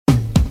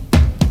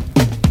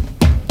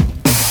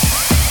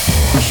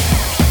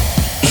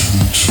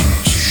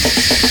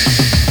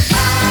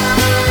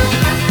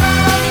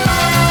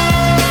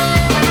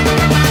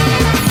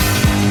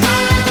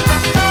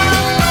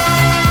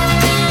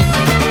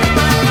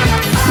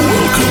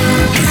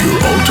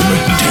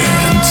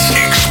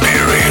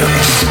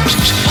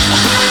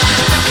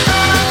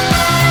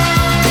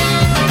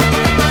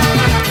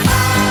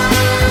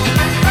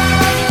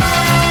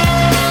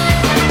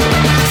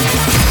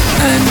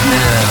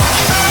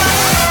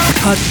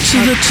Cut to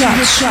the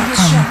Touch on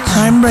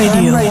Time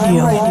Radio.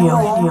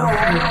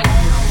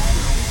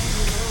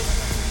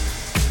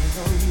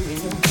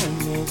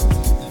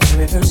 The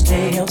very first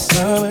day of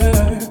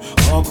summer,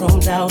 all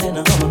grown out in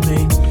a Hummer.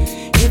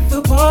 Hit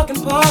the park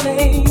and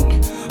parlay.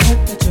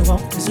 Hope that your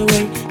walk is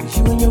away. Cause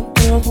you and your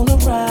girls wanna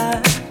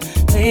ride.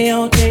 Play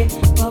all day,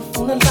 puff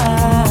on the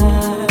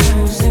line.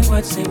 Say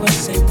what, say what,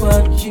 say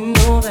what. You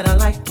know that I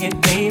like it,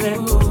 baby.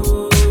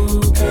 Ooh,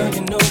 girl,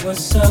 you know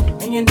what's up,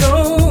 and you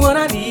know what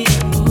I need.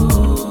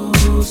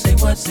 Ooh, say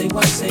what, say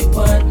what, say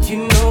what.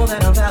 You know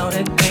that I'm about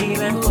it,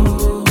 baby.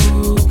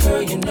 Ooh,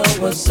 girl, you know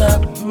what's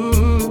up. I'm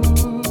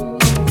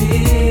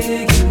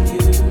digging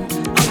you,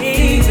 I'm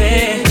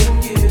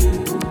begging you.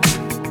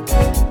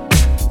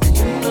 And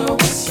you know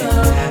what's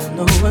up, I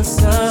know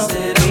what's up,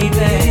 said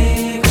baby.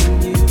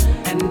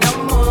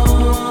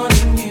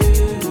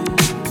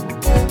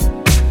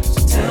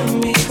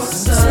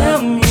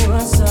 Tell me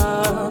what's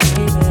up,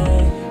 baby.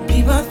 Be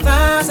my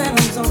thighs and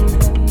I'm zoning.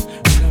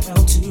 Run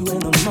around 2 in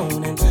the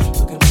morning,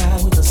 looking fly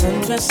with the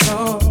sundress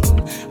on.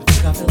 I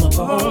think I feel a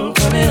bone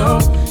coming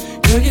on.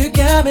 Girl, you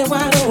got me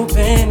wide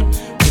open.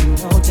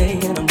 Waiting all day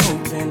and I'm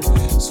hoping.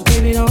 So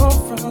baby, don't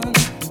run.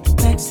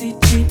 Backseat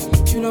Jeep,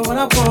 you know what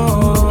I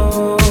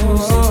want.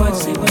 Say what,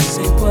 say what,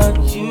 say what.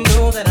 You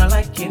know that I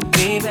like it,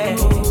 baby.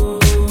 Ooh,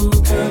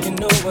 girl, you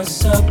know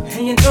what's up,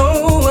 and you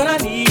know what I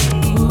need.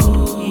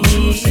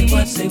 Say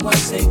what, say what,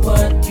 say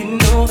what. You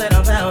know that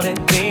I'm about it,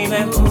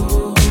 baby.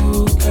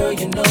 Ooh, girl,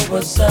 you know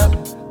what's up.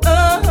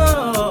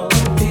 Oh,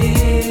 I'm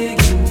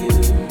begging you,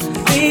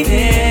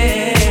 baby.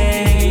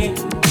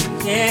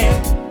 Yeah,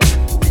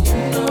 and you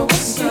know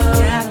what's up.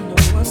 You gotta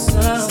know what's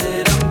up.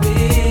 Said I'm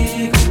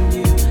begging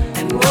you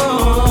and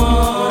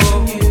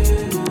want you.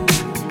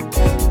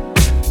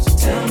 So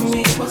tell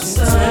me what's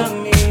up. Tell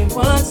me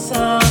what's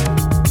up.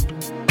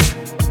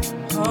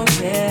 Oh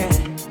yeah.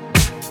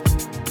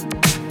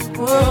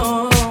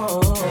 Whoa.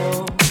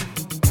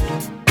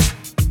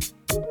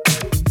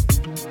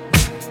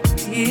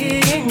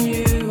 Seeing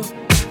you,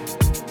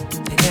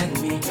 they got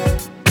me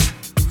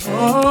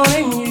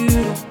falling you.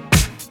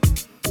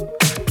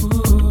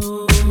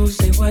 Ooh,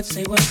 say what,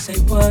 say what, say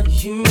what.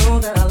 You know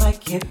that I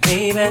like it,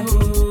 baby.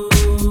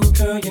 Ooh,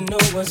 girl, you know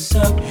what's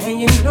up, and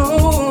you know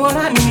what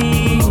I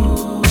need.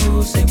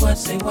 Ooh, say what,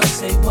 say what,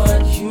 say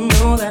what. You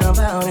know that I'm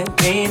about it,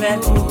 baby.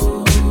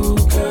 Ooh,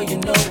 girl, you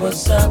know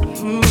what's up.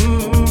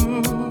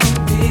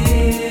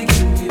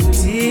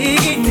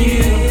 Digging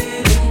you,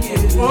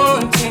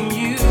 wanting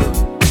you.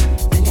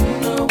 I don't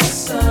know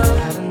what's up.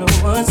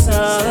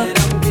 Said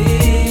I'm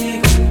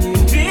big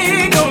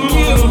on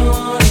you,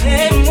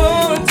 and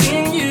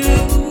wanting you.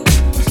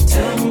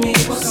 Tell me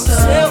what's up.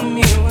 Tell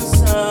me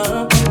what's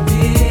up. I'm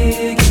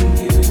big on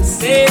you.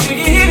 Say you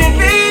get it,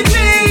 baby.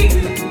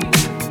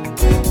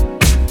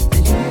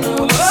 And you know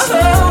what's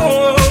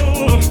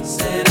up.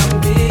 Said I'm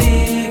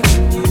big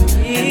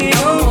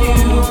on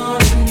you,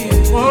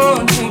 and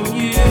wanting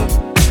you.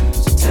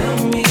 So tell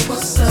me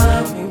what's up.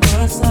 Tell me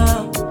what's up.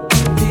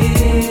 I'm big.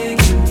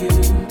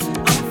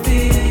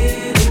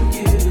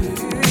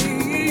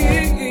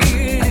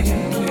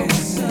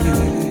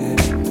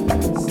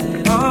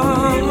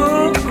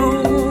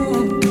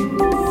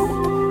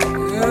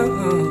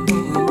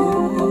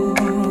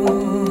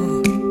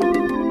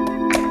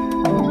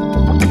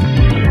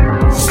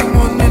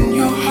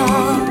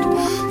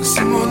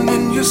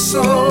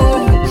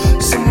 Soul,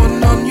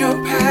 someone on your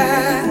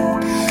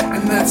path,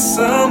 and that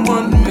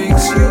someone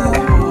makes you I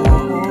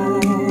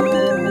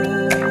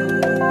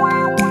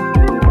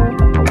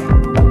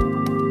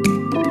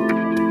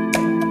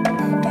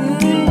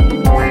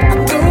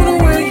don't know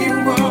where you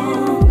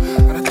are,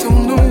 and I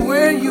don't know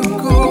where you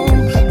go. I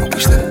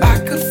wish that I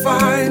could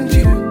find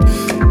you.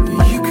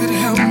 You could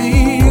help me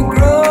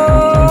grow.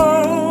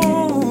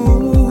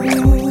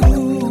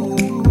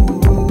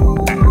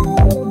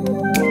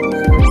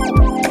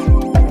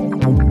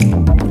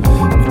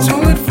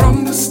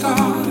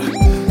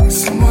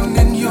 Someone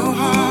in your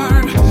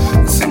heart,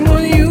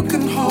 someone you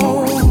can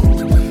hold.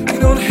 You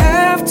don't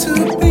have to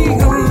be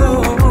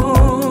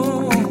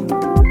alone.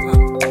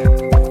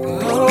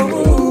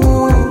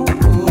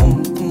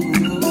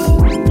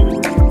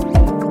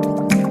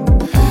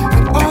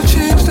 It all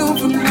changed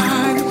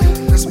overnight,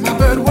 'cause my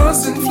bird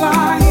wasn't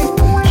flying.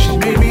 She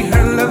made me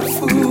her love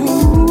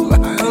fool. I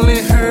only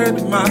heard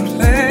my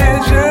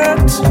pleasure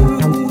too.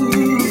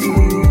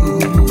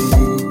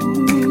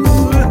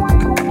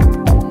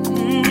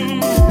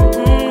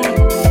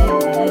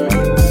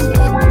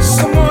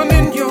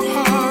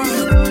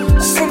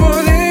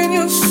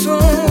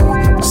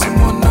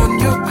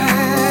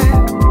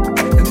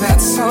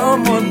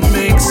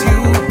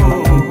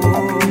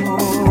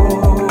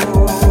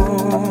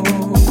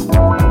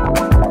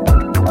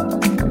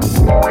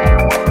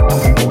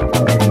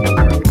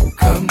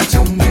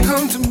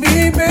 Come to me,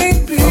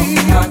 baby.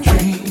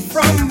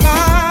 From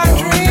my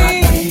dreams.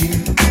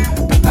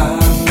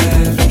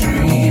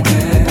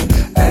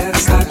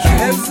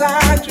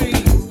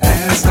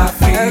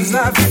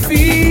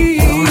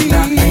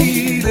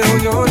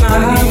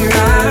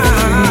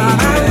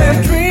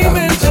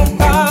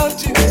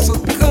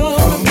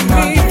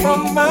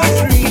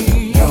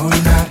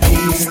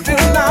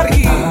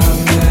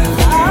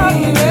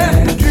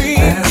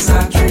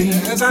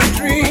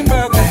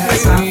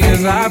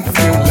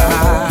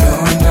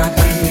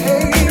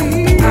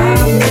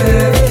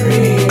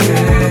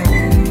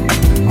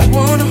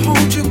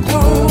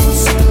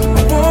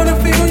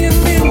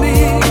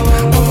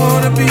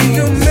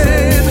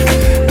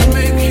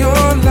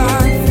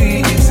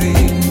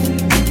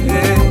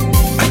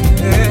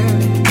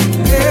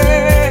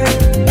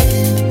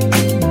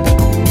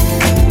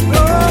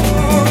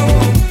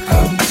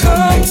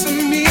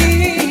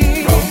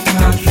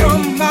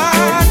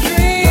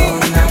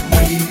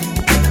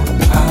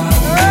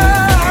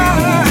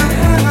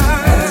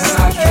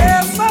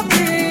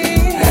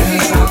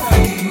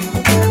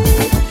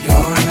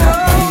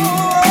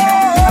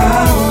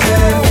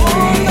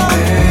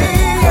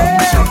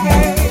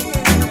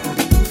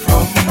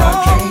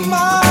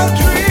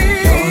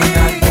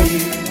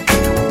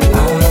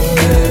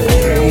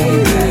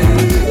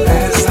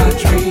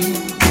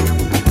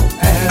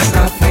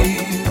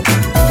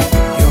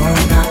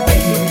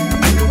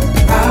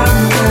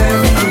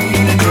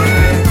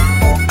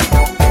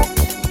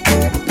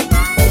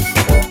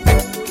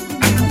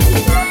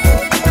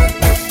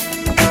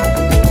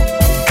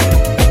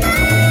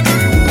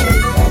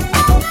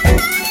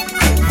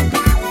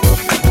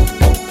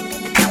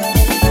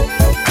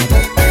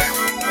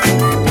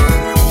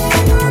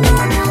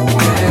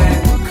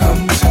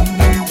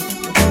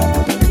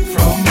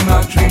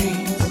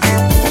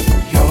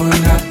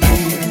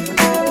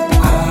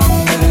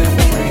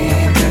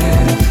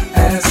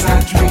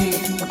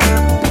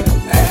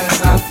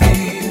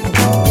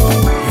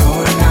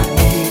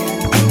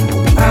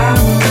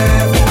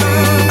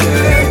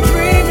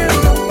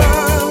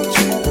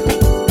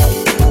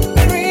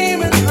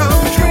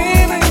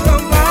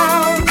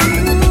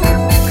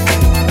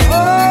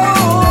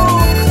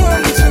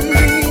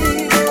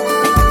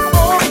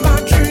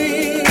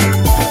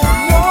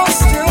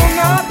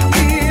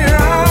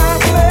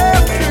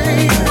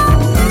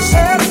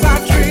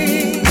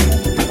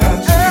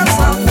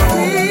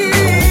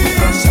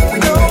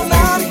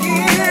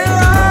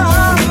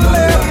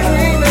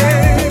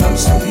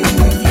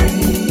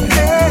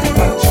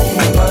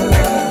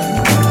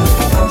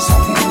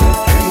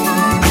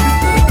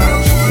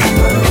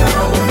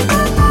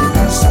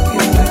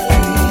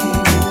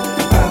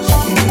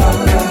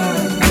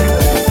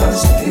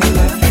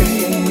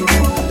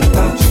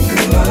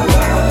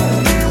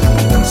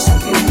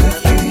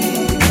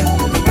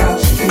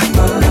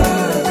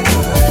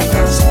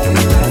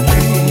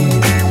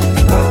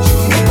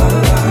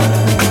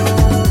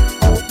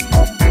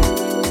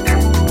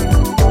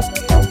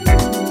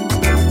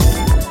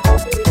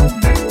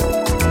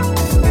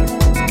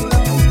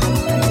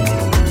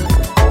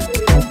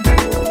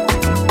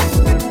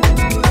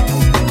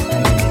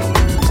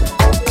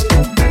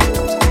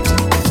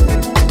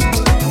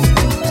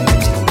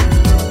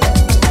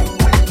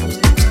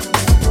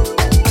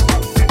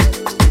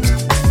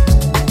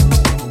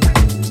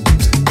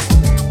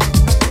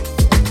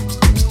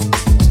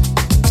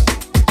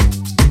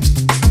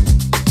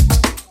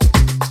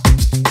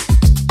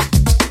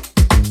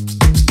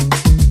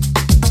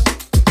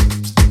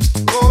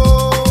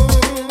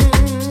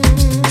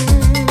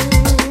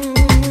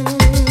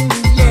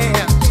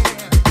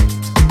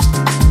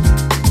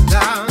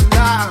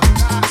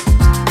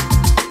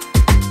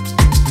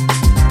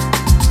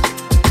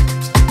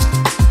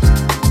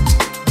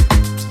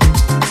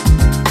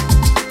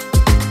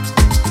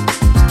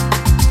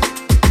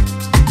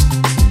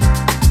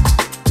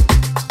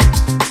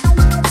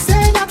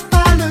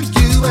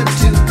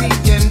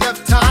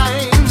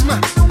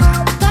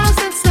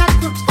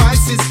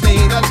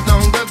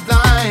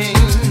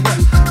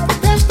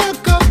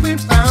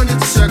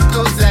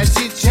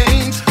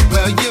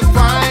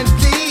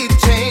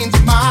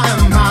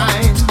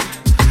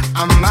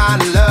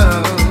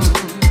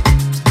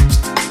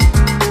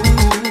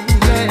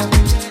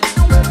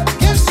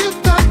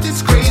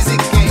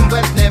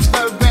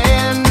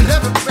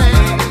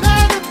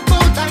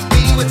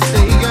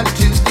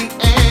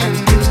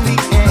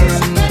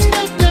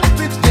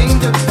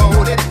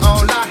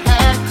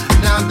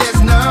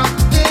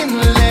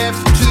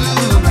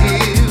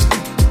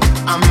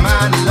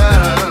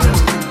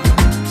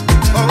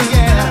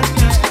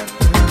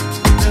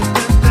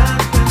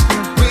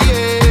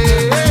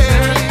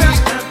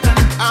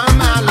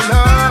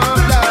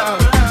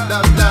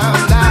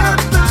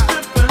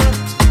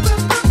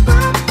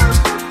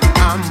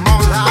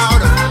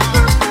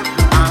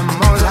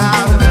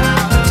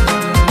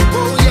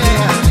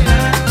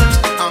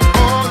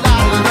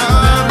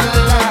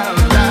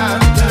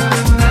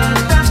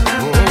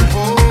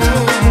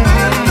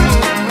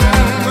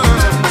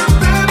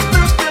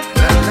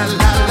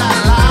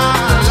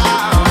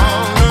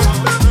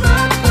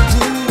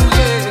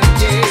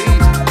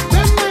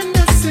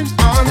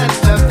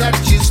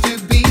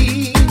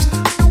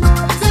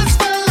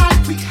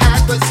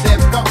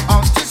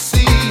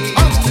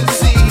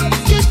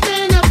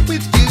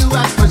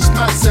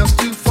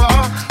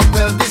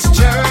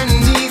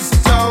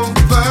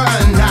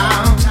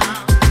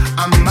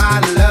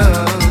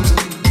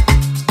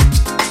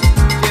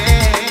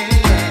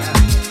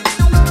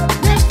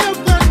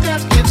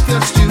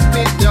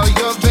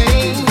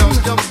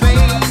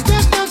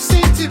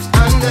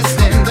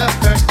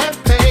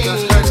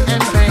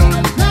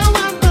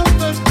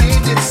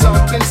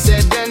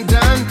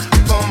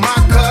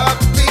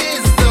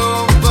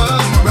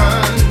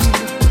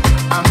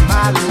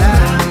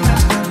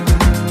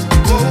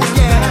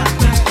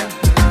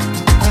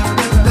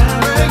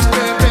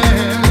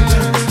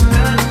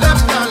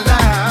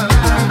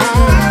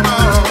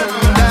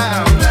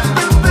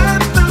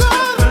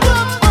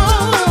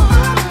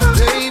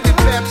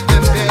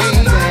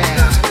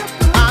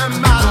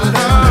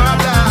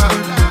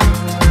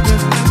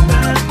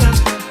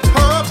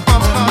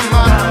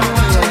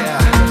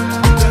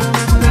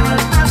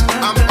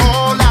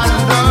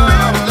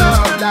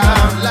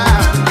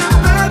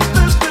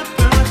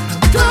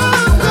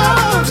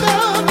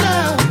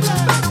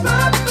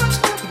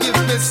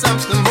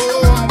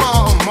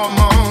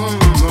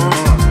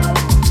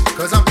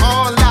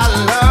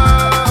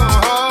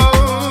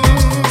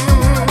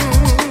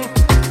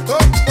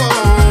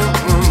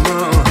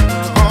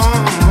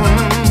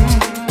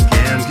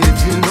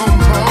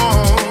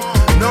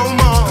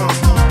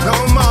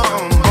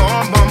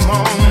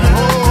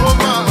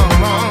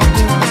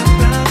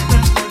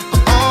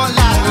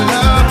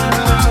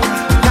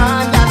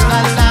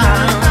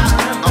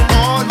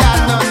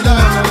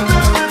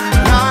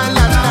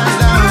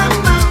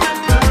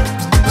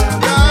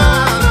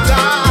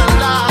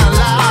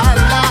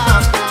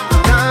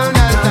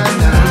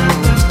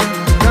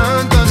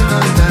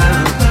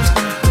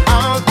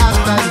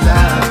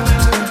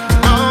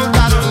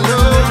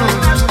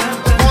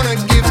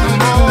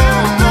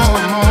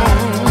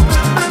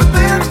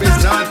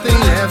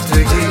 to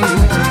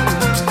give.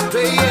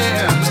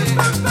 Yeah,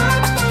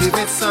 give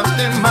it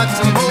something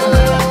much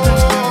more.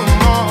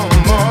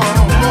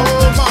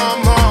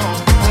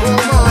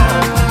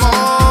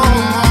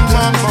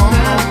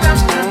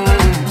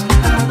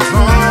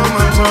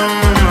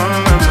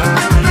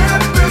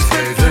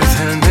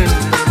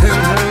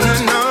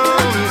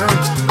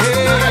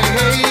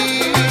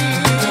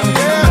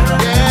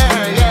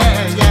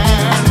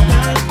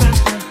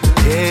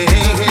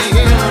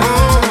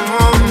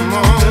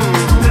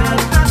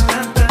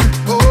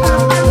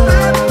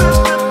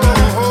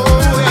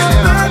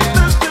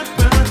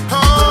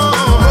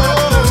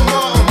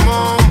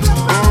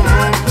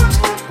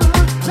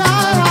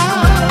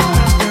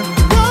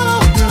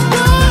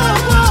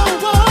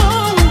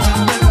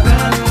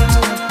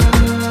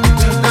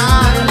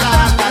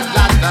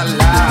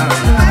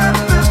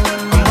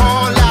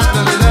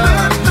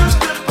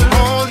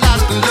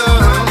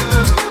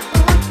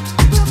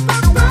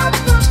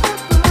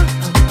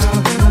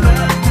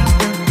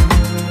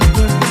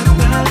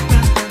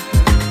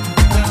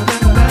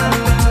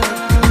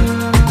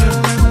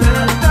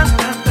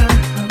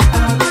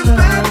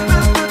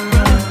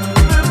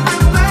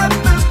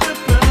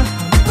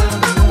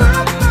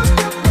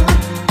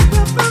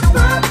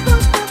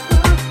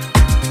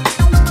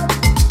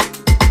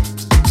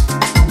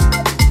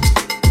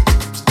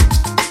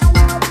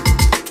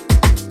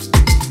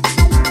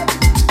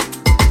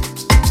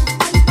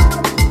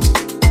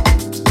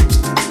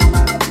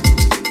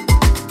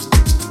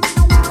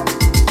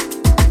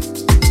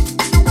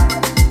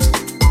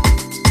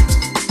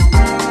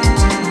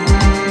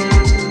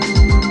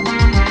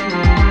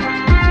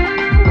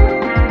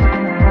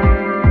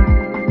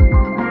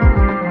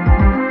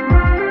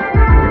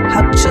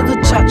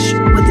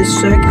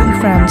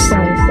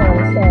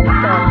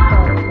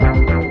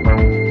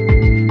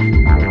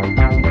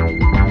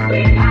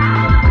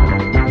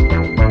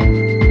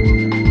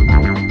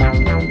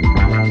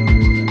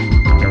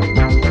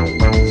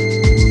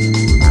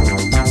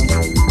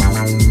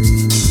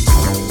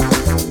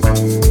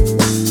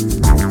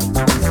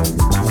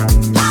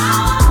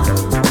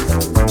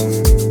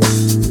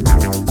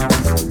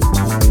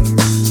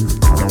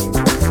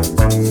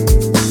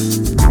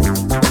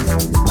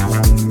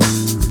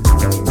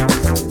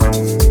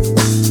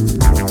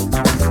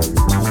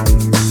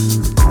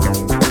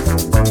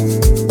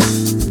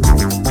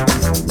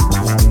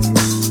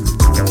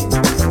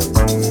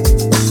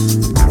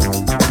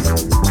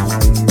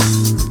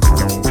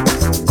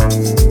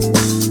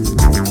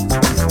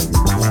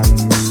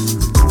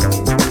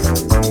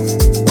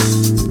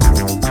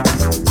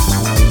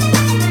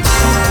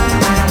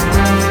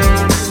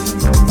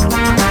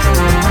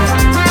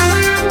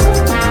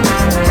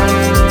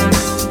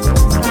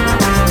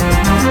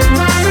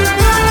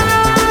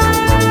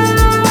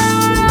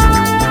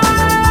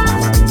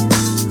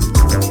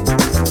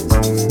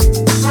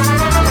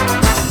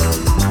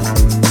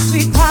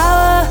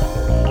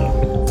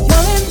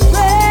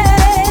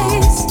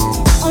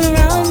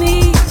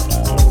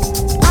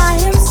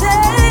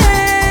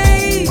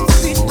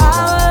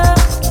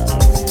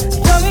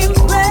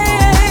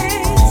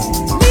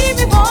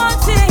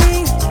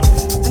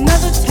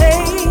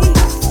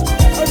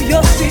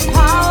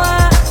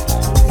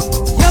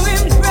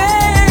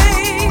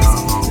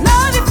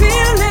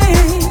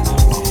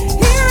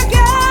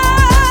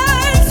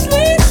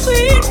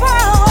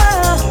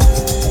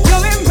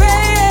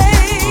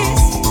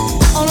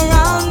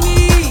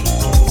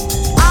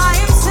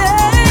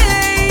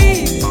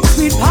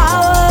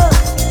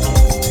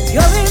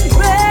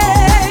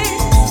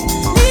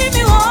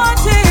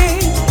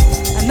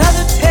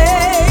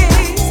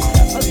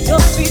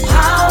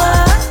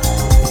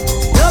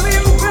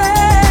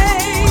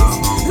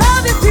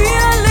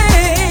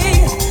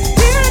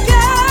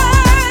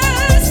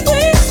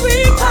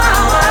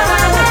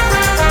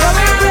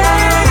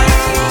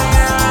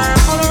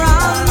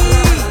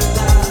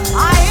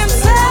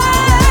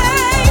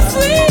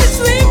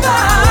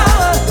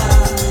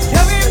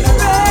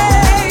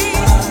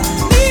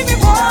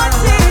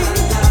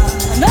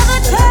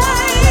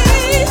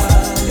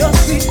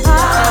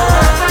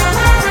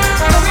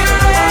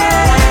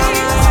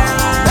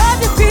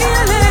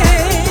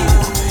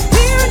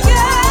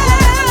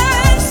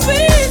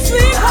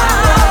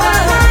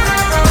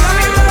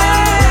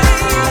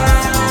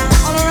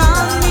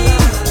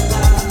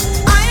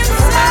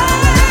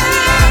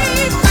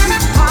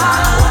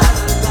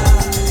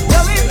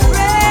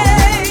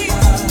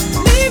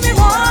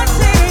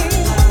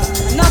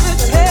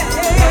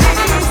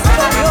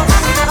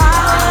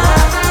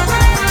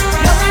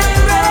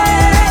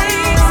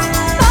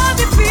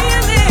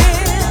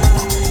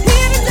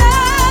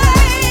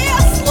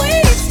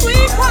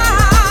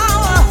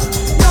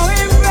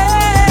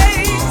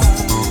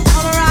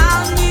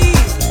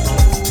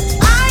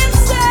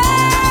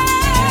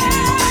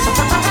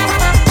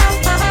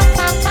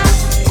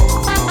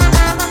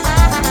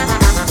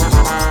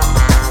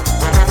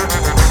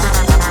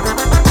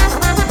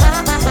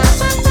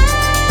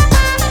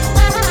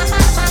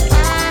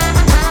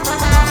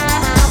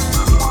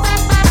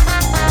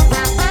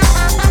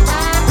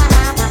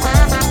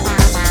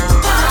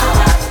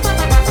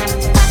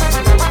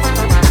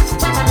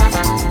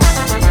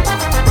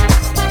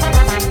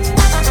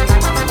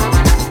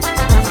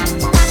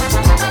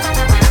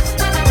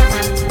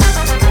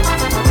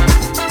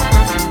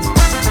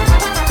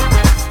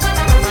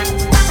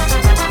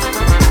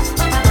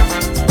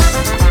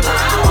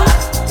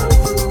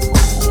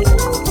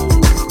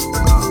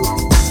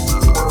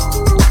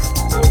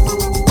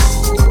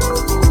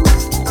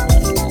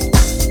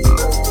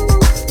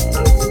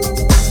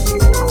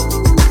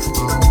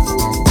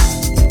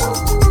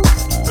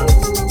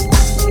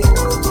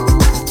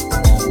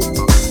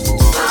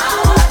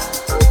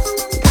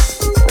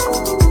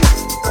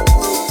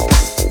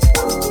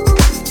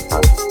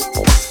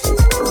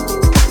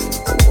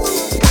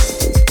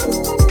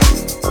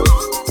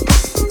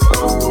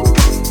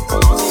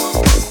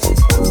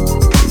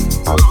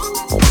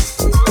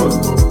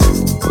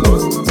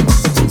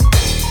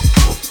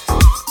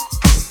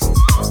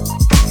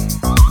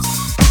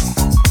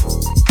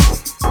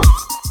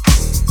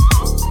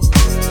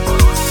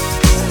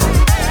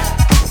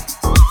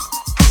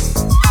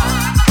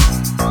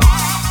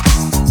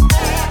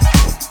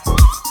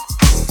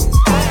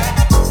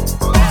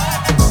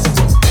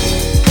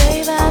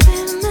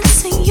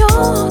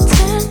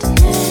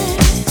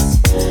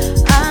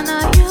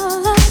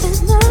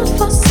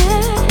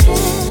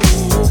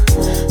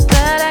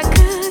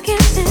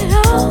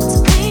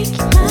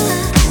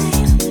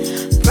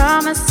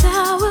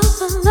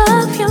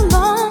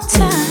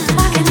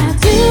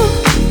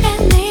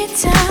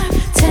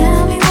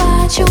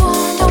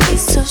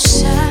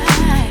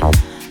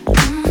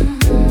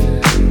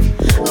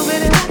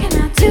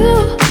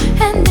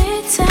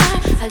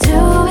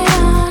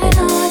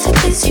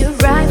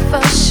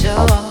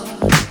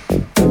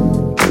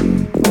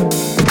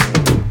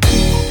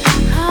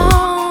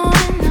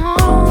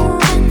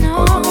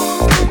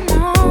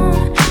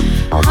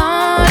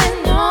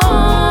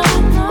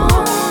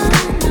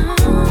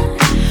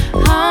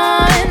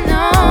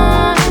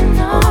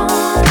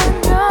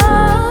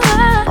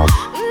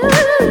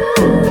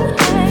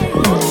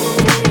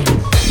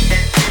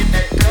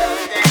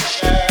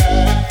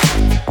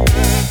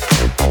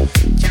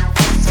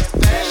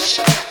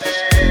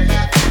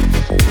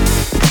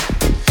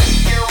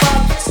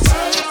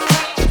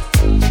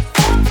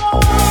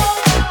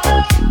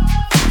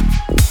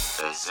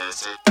 I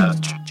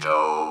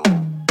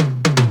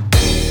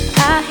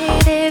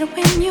hate it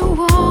when you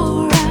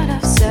walk out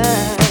of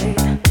sight.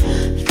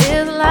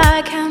 Feel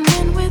like I'm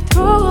in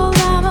withdrawal,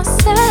 I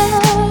must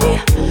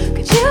say.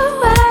 Could you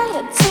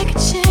wait, take a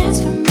chance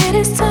for me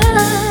this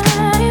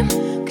time?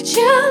 Could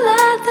you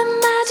let the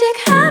magic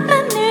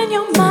happen in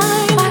your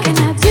mind? What can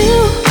I do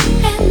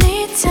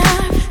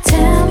anytime?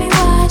 Tell me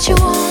what you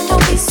want,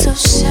 don't be so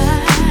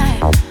shy.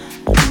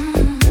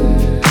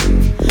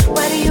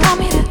 What do you want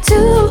me to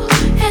do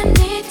anytime?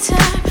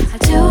 I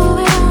do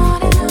it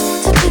on and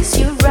on to please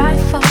you right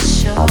for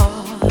sure.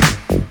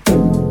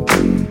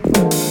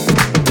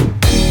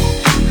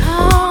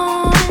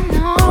 On and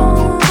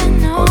on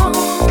and on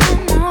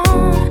and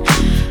on.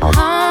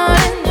 On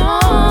and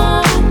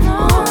on and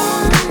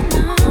on and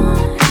on.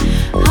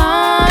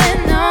 On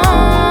and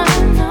on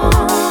and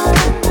on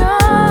and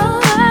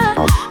on.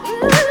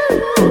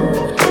 Ooh,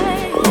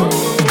 hey,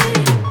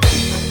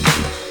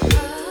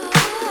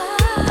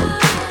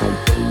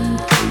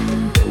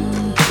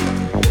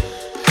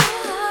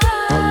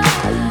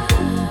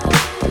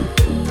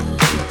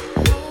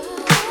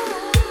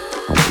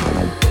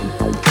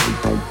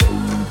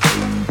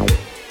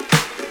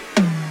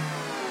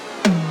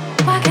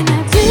 what can I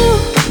do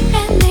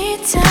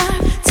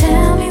anytime?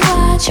 Tell me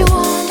what you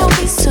want, don't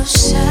be so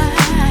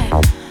shy.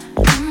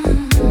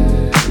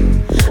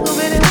 Oh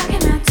baby, what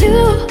can I do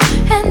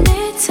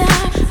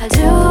anytime? I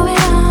do it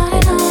on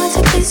and on to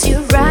please you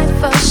right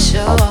for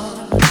sure.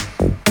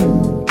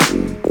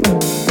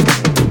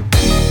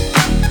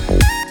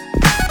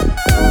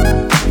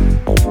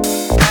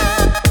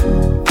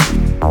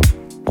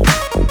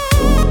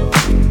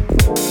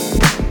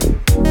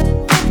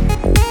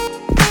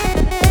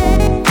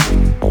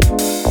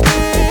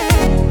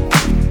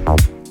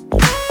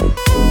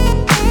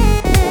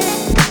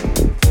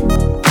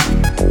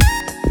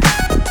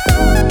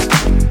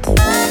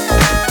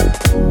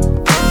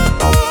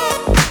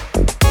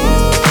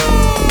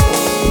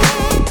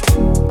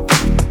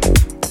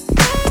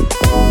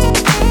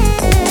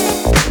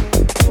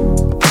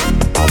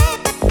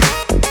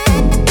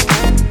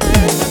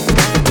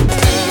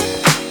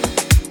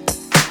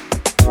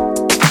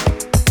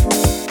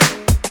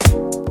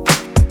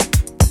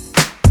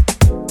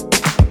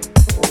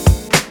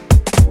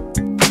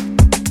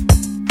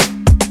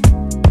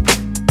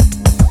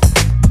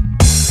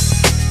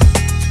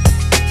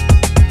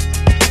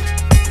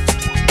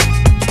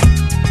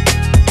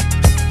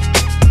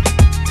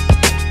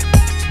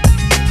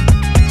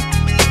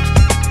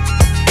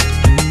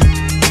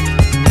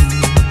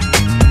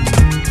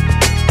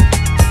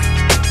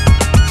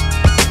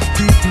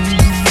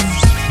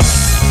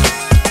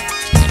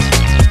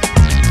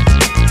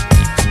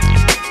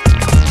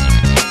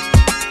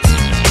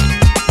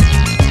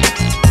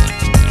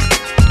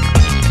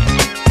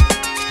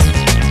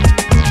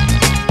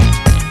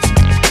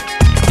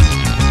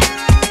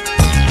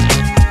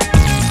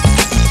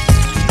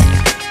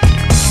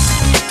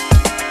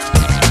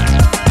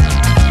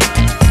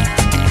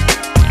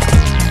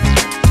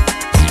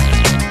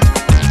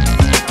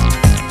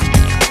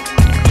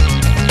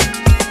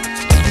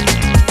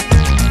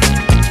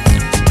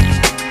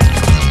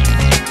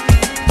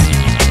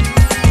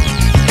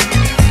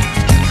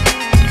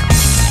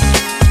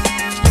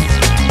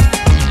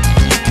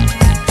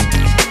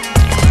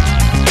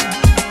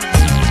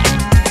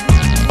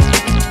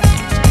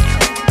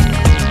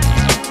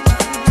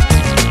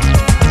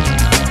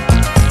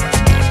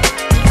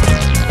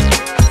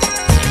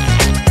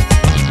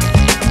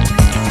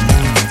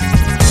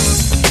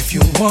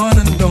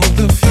 Wanna know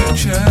the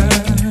future,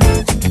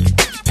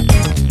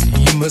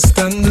 you must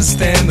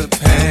understand the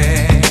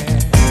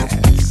past.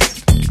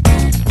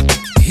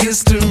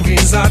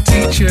 History's our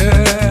teacher,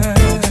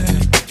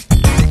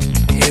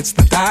 it's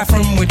the die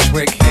from which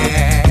we're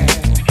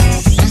cast.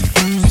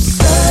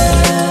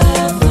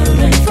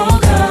 Suffering for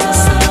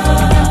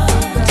God,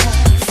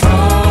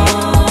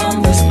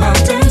 from this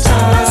mountain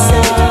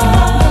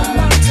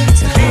top,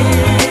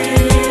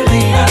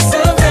 clearly I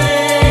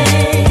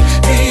survey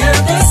the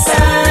other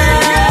side.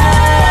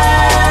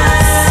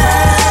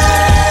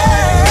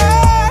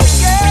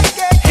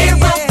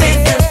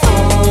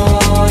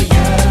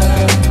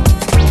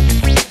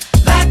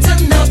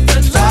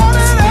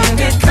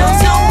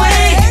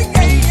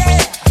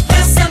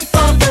 Listen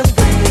for the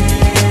wind.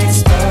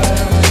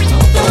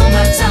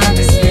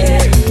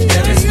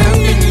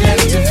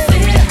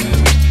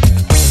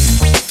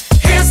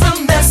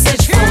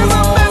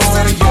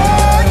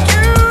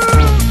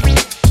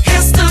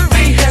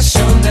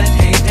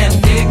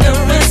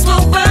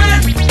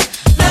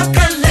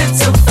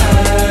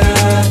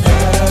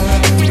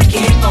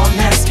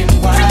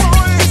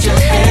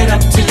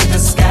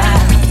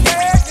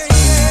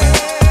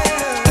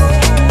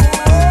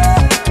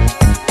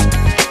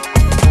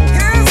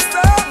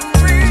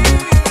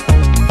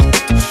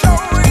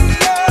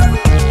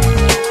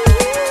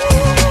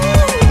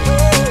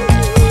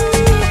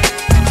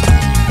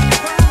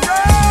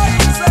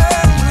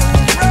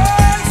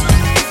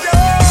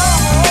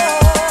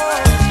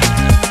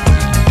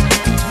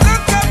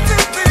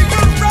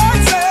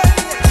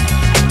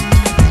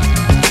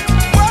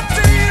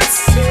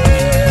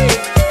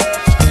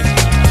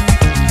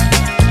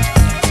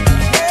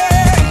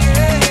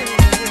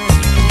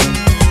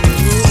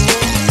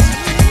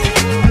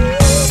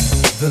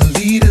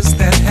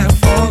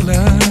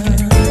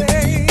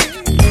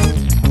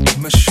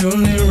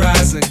 to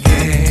rise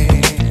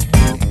again.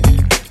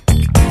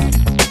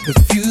 The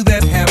few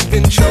that have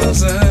been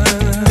chosen,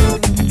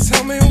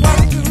 tell me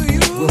what do you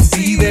will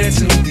be there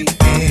till the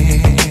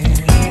end.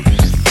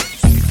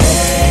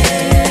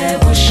 There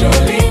will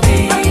surely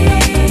be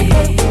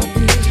a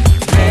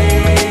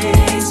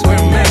place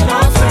where men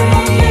are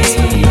free,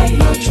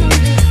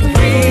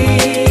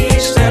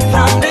 reach their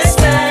promised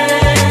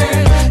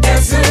land.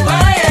 That's who I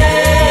am.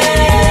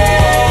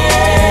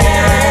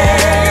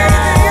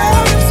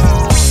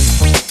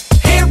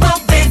 He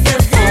will be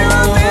there for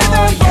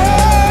you.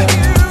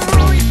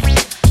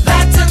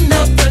 Lighten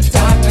up the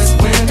darkness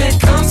when it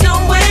comes your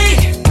way.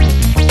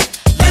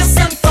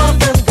 Listen for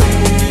the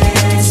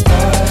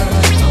whisper.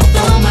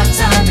 Although my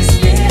time is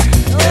near,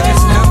 there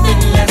is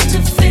nothing left to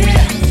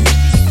fear.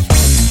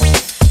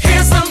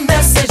 Here's a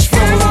message for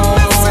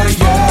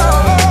you.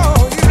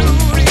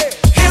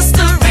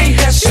 History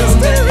has shown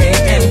that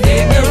hate and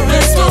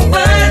ignorance will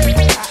burn.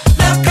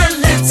 Look a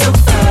little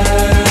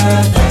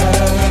further.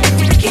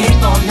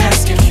 Keep on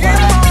asking why.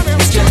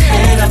 Lift your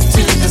head up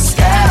to the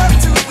sky.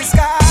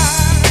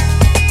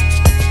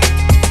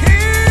 He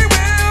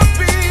will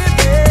be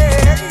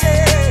there,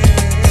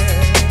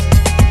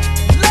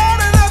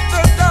 lighting up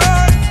the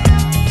dark.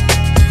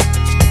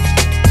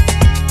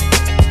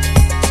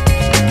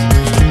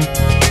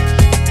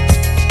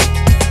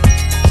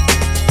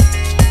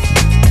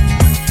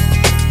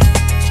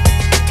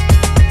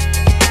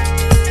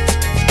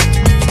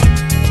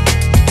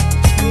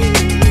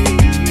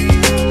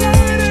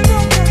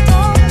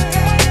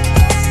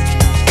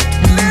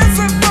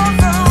 Listen for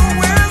the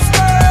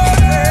whisper.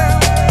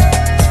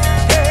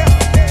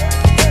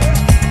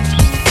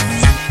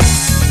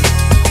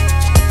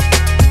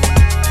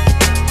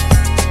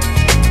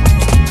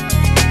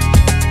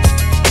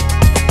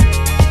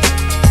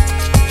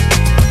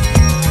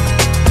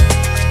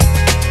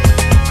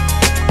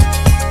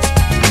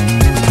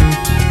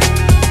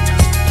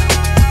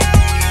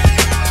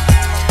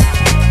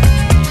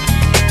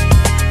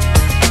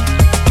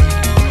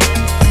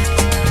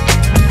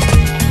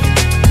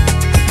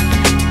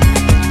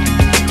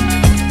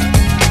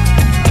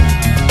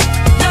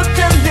 Look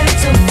a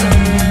little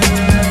further.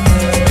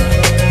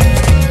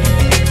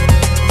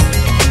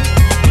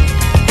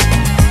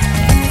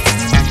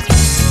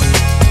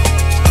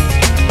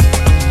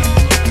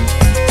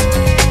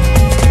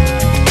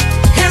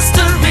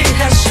 History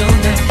has shown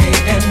that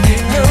hate and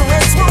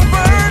ignorance will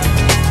burn.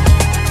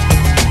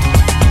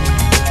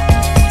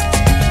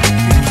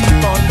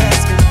 Keep on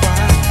asking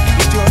why.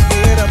 Lift your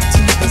head up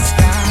to the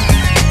sky.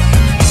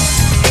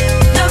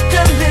 Look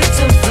a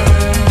little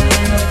further.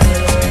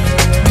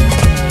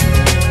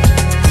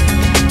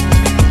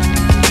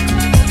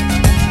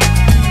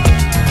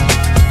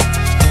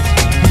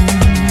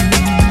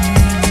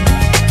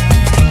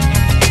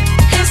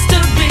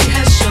 History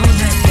has shown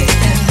that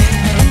hate and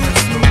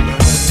ignorance will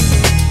burn.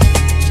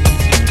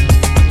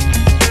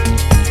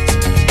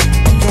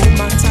 Although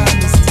my time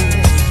is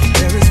near,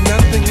 there is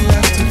nothing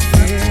left to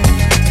fear.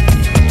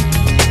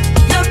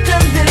 Look a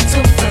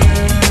little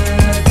further.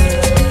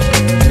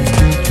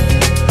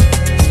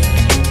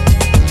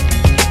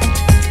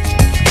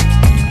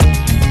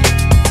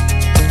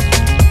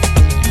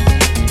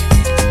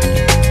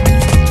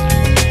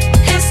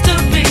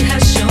 History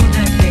has shown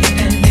that hate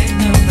and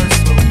ignorance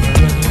will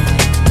burn.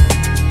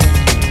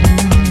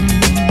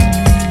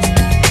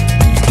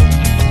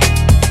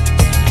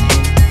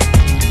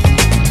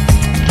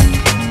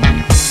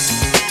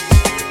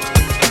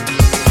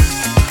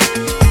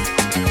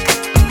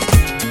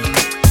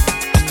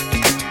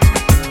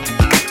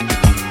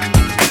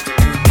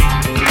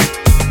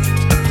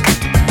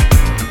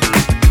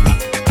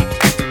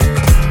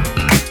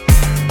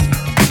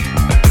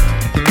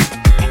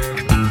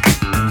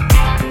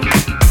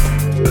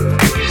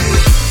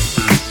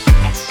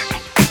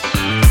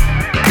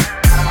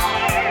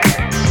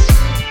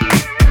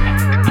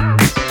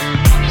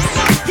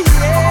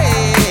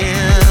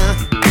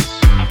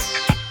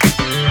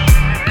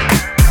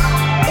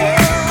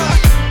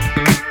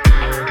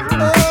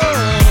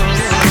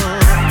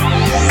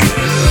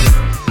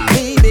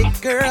 Baby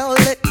girl,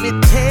 let me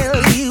tell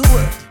you,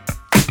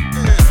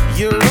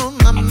 you're on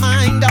my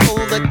mind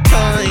all the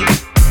time.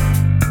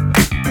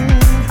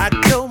 I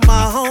told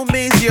my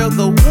homies you're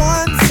the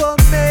one for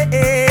me,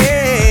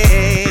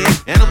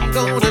 and I'm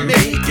gonna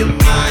make you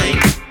mine.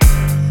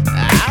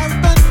 I've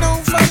been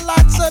known for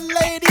lots of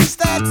ladies,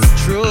 that's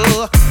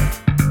true.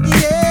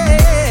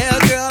 Yeah,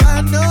 girl,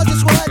 I know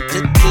just what to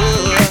do.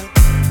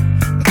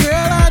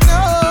 Girl, I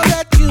know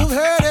that you've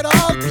heard it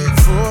all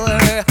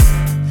before.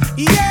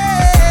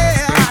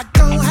 Yeah, I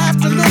don't have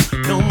to look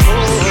no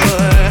more.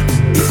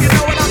 You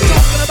know what I'm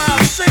talking about?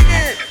 Sing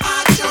it.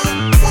 I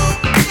don't want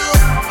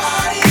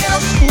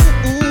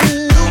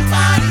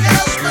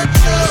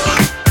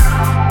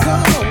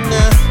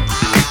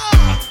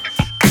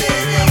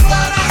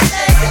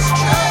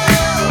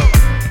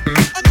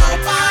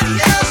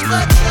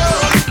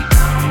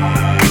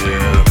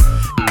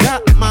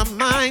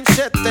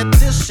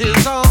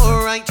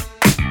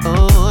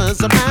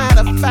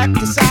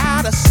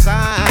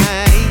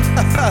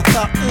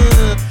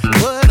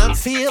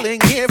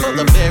feeling here for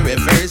the very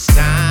first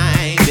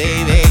time,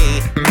 baby.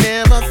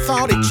 Never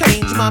thought it'd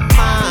change my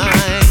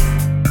mind.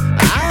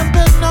 I've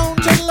been known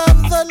to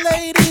love the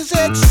ladies,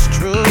 it's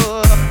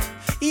true.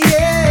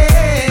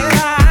 Yeah,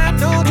 I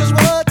know just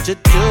what to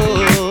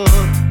do.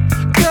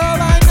 Girl,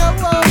 I know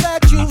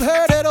that you've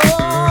heard it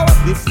all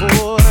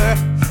before.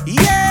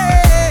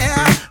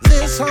 Yeah,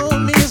 this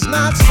home is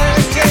not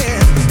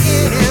certain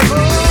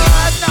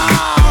anymore. No,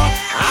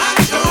 I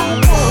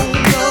don't want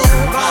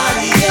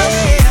nobody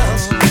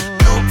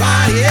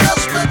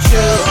else but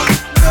you.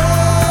 No,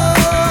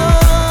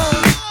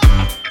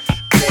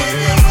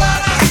 baby,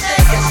 what I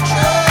say is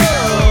true.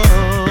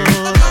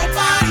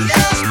 Nobody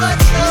else but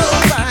you.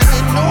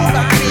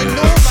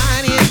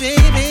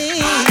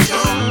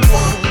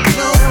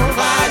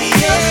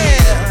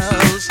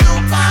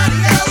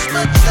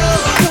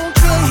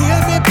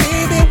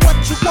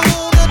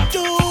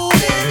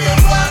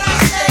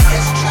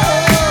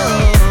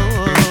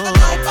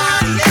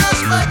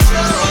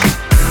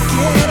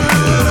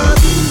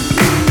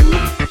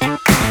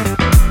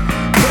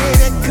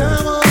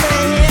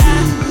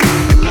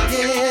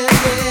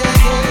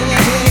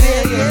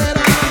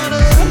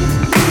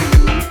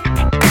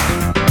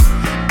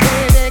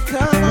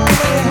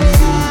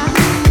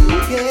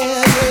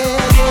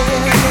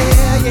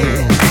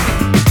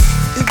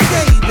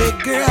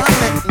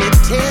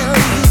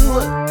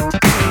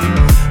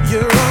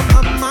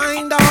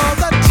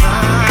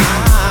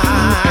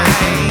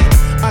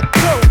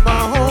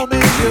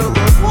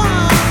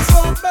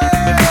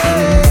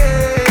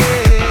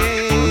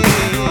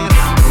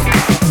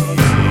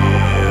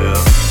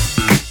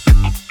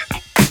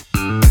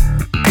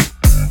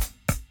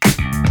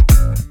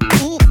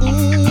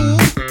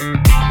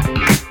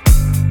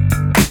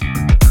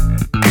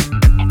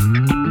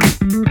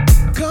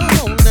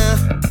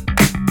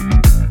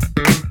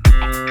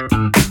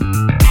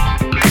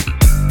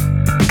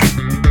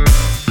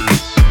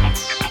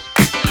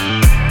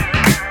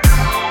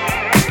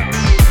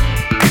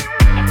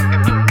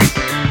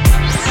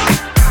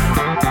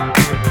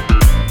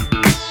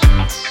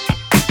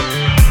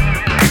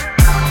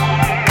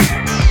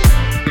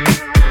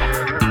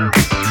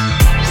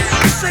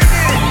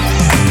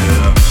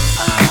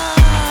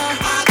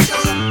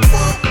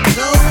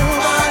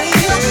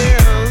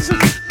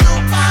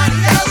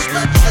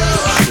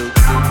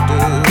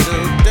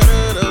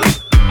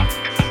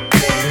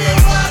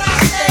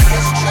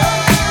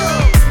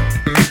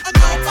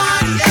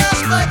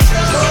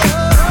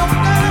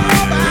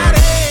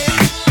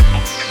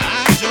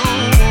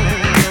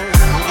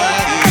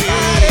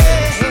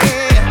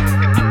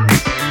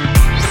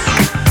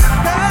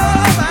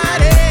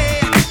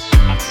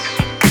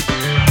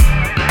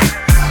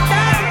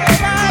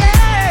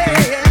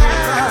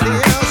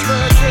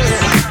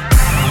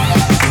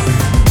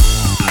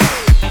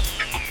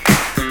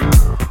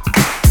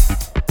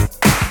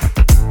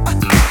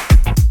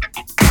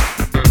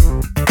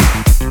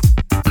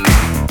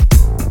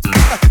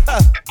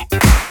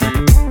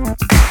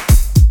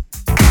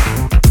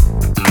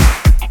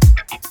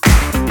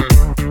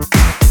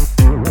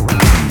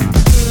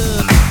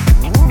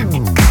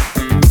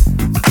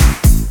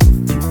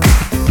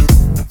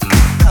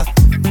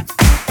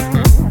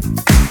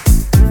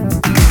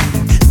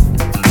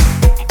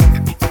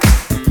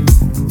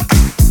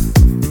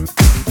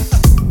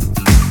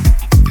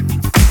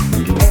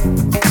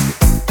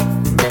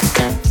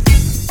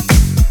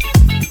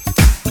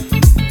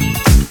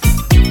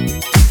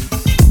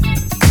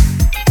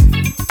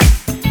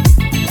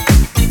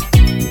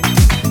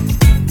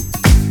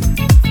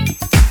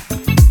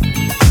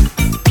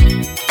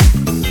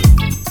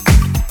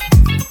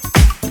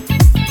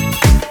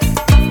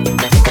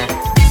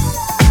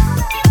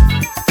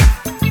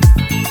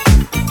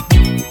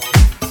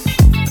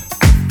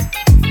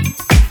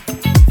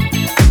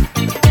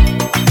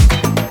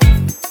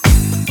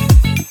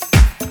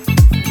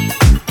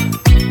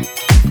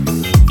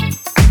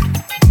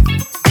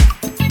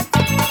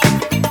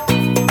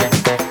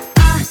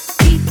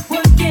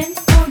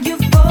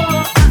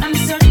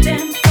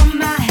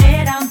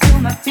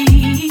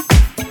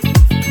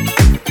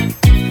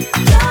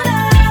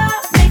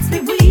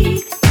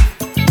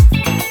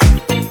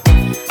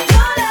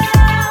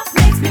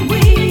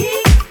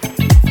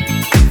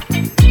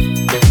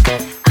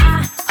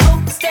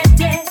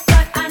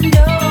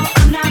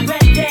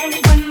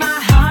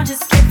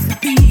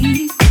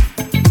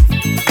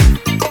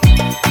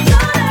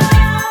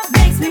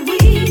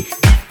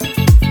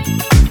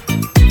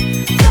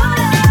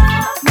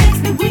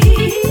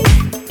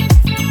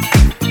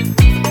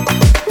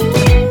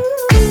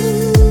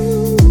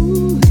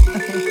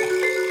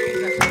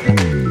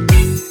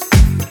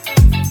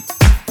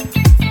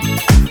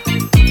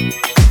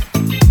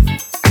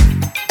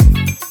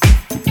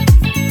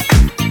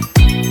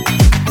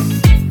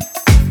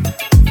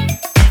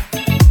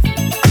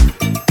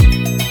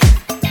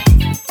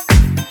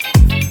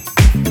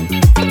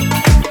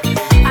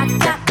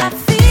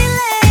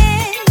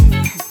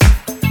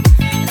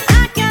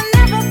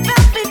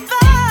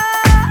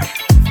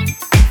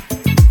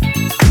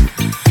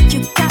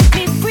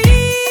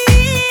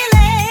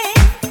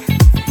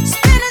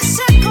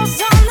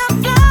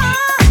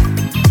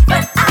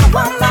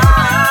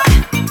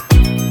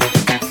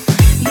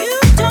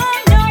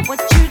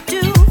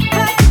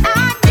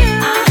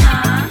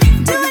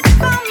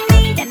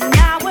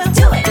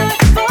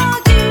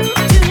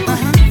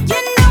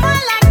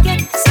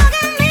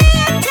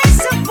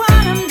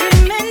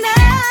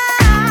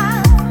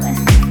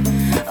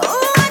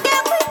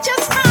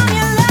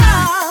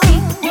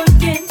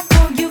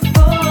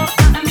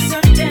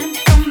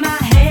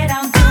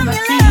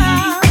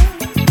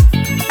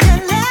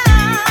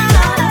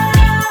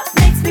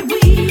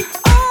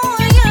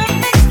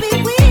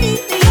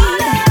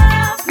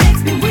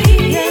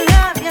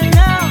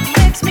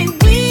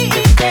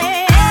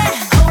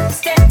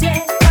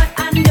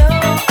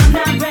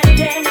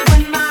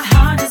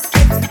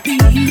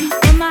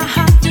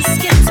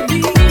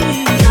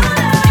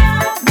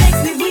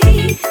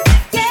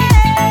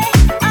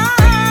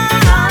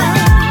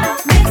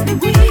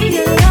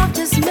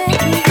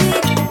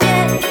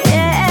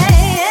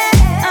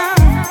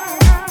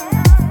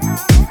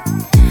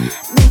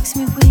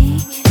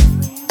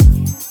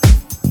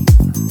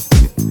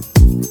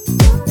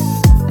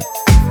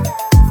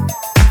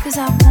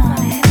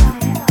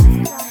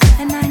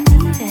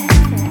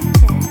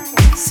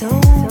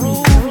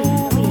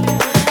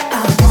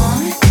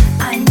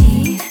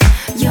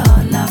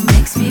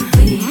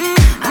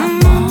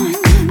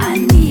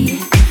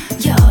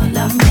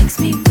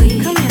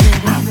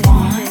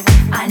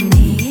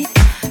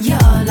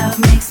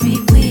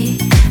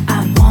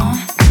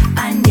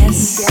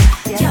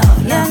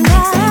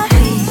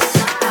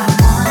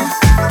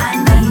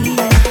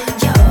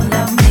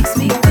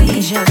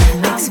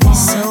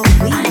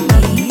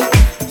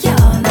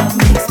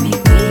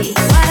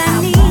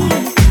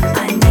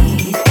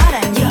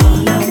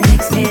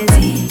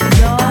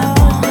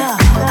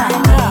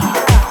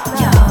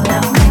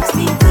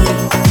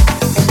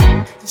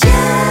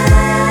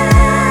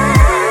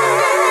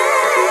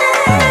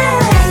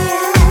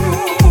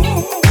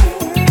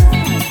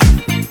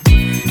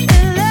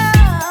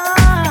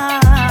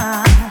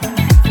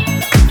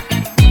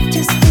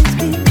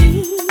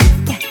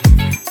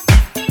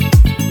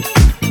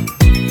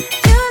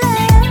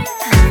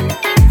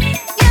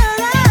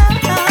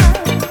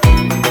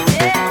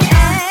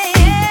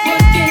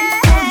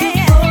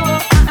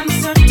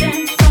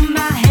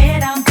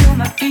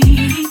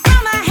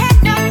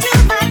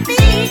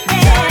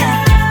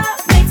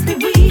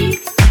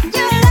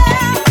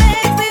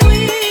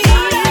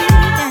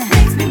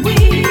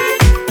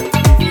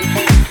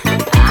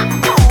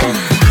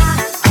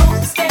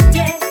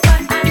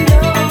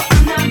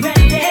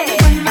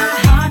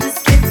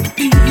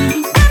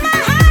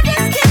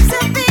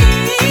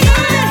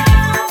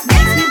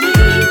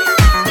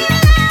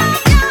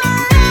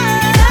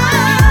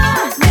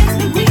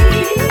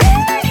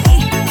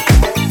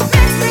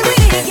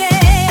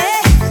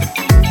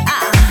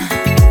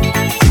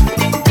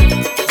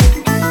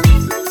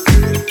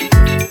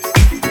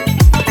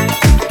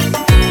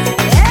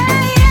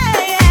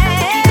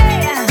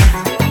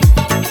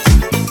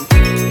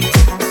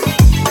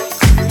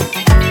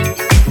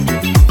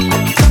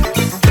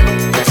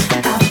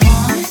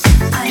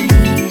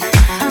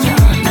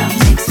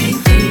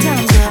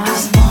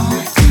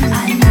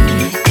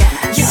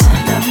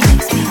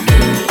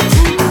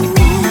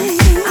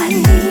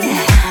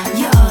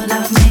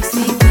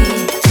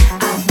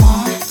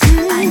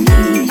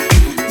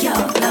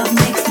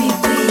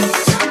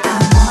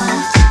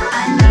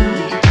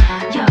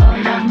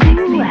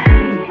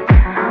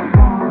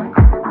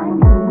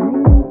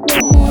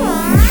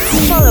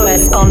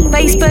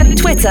 Facebook,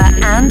 Twitter,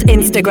 and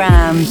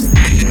Instagram.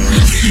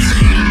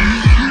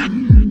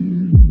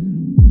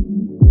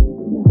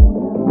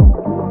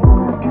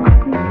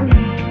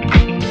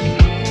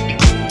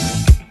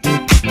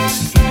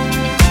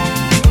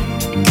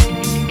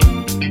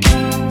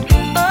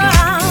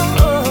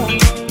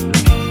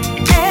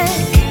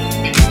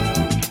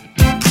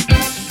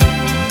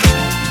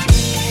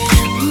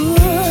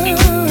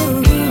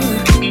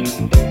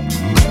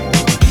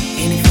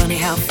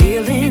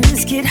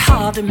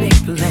 To make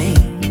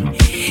plain.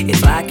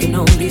 If I can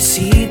only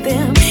see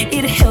them,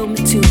 it'd help me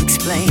to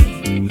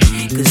explain.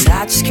 Cause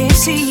I just can't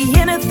see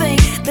anything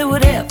that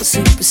would ever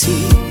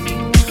supersede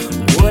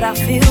what I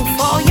feel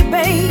for you,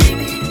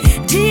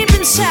 baby, deep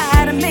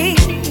inside of me.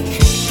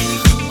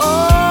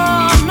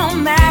 Oh, no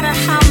matter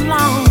how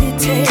long it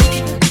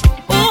takes,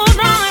 oh,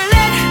 don't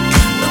let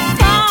the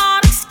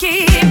thought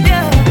escape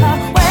you.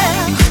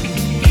 Well,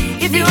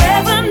 if you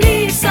ever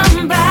need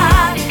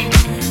somebody,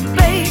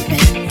 baby,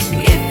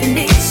 if you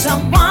need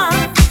someone,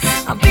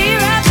 I'll be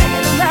right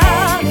there to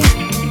love you.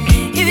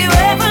 If you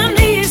ever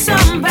need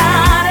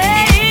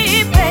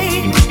somebody,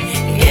 baby,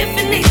 if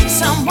you need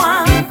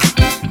someone,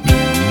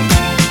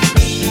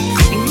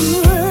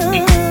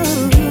 ooh,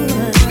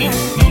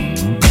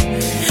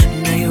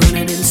 now you're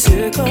running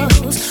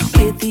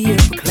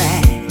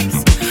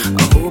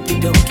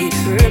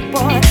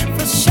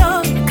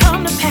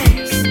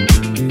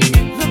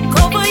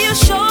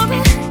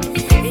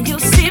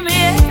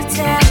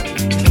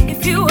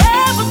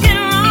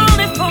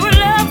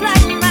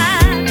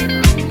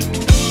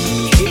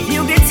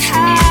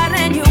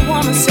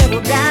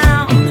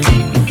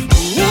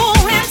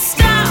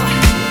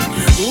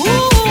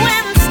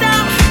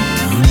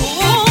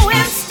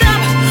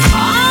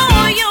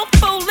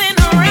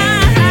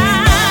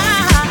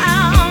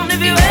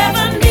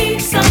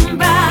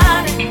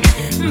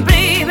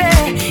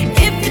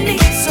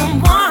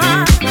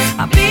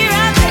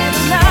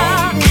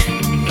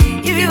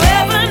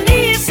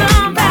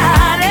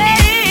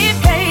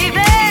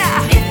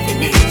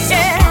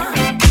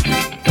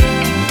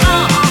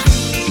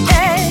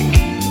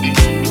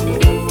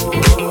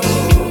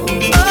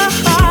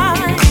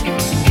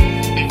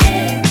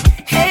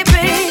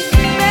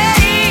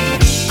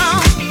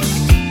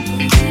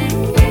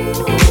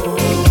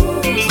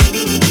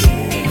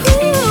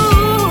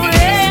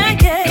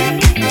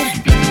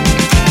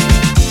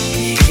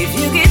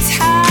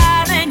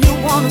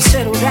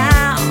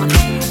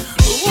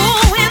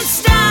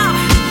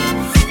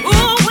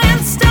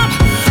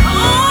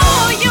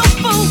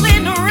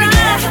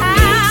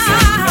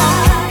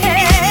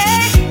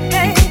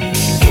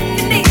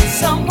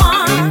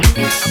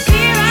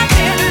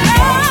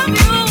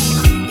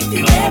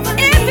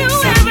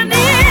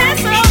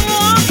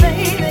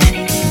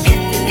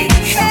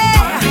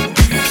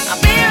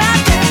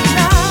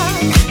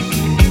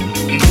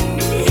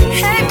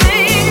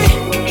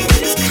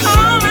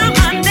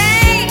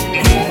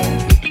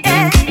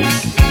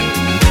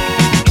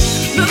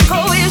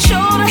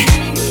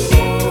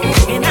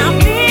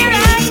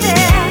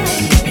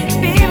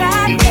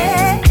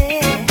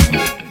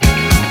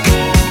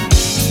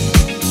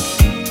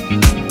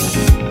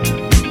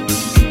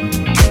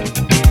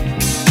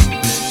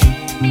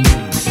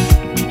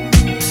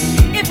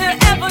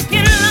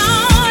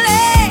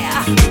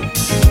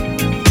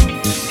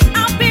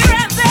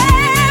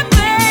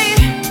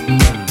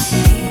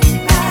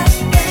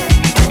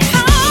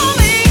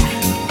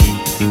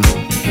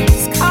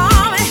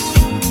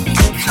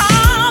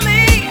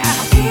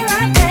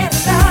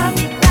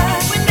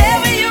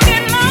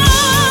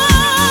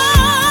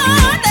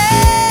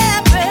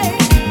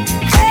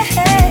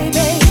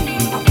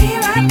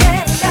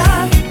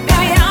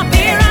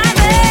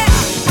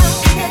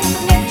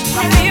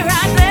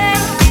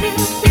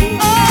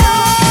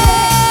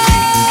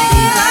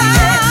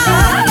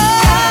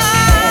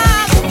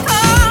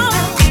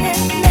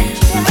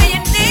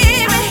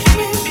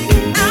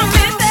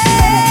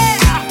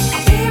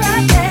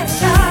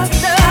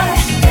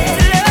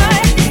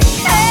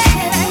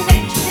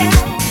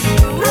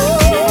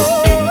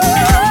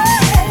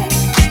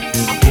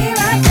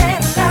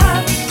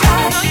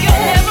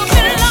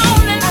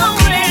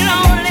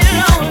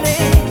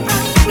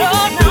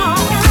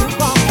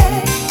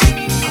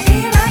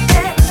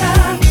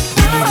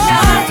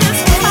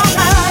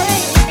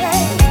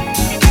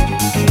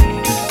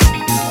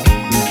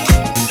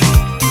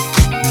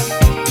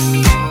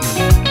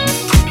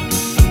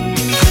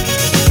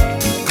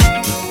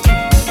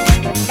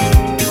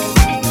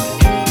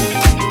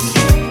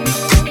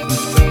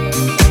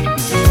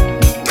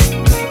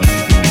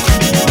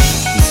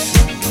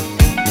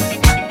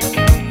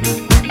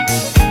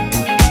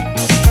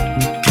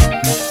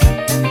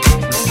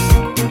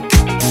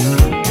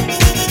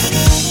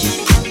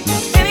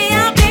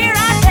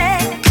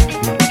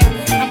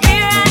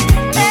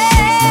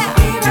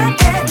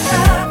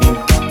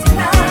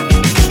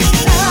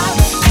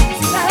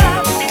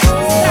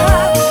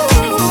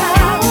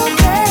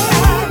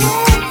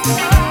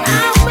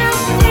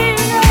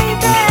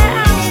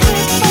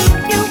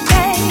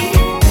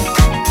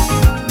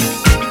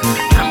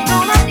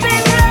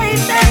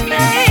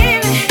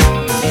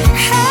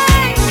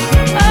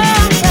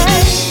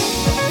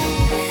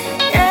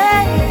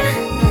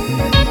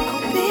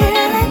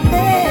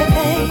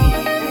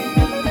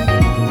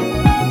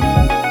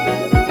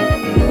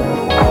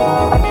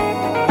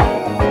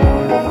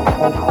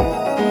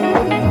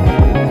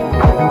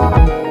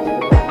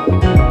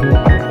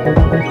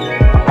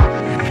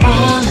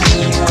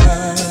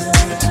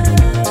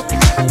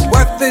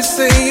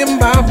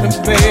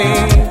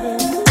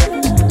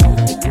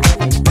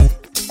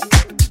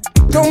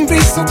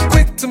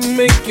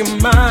make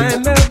your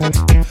mind up.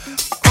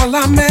 All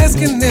I'm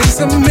asking is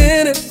a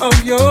minute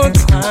of your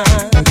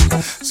time.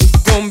 So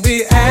don't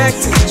be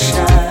acting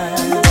shy.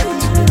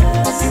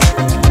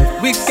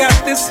 We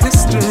got this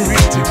history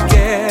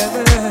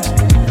together.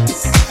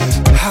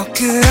 How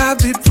could I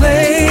be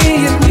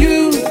playing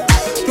you?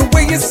 The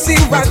way you see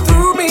right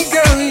through me,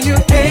 girl, you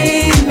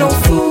ain't no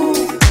fool.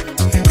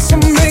 So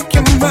make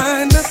your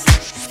mind up.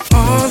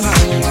 All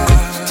our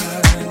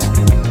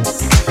lives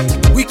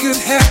we could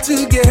have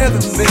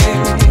together,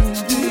 baby.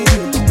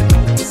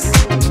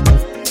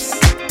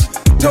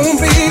 Don't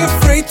be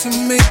afraid to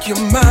make your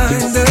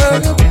mind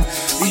up.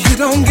 You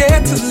don't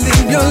get to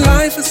live your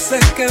life a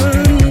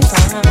second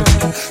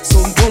time.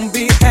 So don't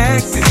be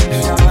acting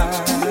shy.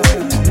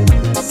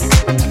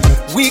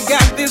 We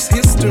got this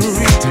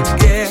history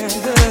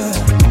together.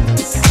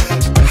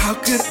 How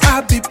could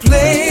I be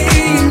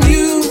playing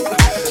you?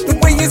 The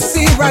way you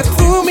see right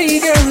through me,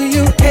 girl,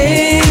 you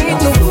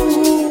ain't no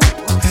fool.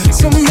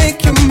 So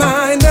make your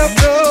mind up,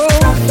 no.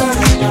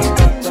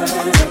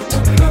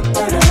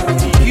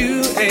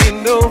 You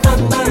ain't no fool.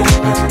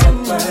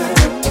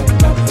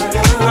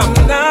 I'm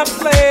not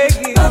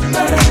playing.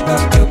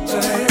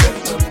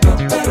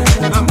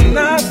 I'm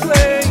not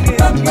playing.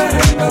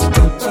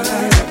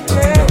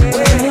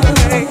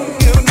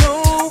 You know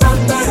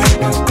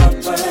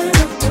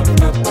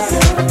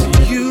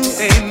you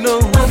ain't no.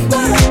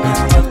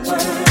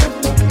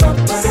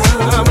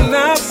 I'm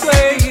not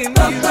playing.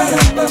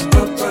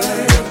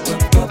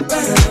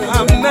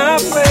 I'm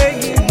not playing.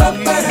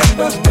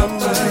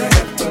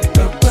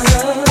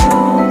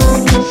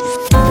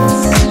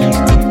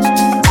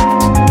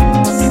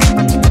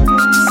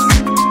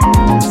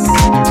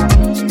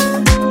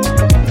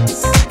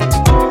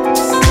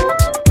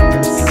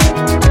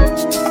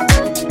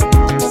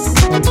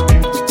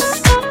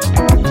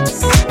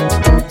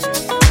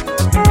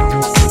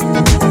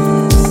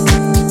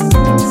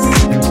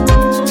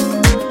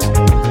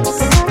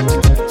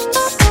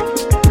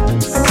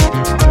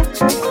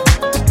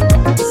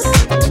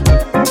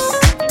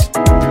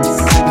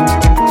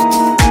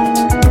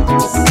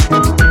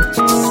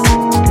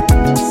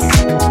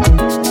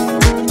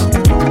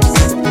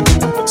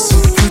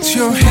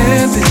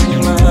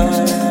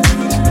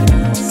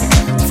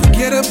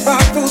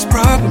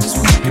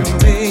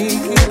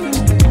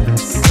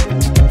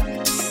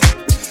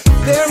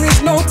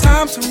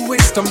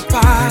 I'm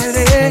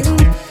fighting.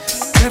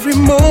 Every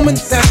moment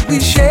that we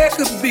share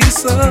could be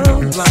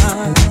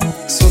sublime.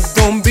 So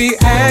don't be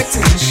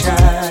acting shy.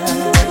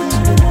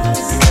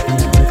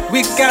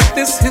 We got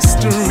this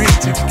history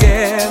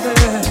together.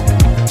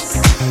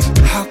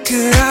 How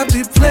could I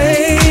be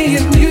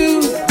playing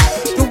you?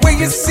 The way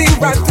you see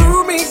right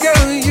through me,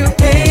 girl, you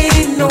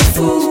ain't no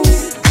fool.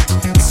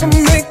 So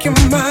make your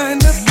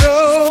mind up,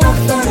 no.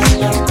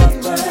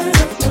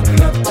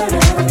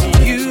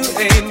 You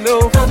ain't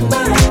no fool.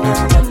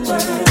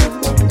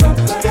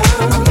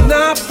 I'm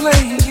not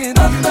playing.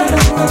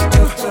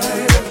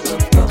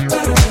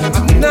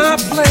 I'm not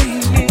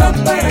playing.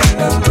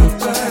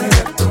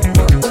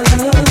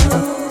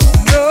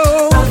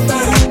 No.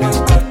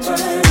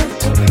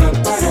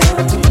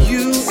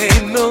 You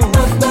ain't no.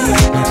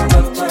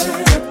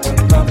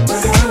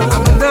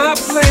 I'm not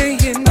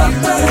playing.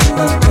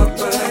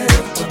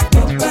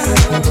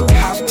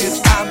 How could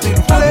I be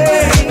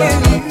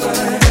playing?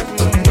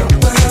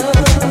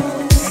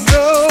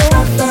 No.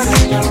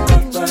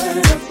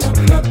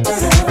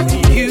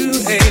 You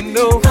ain't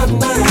no.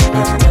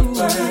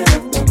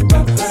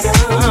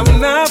 I'm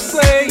not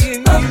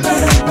playing.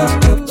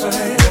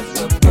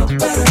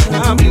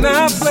 I'm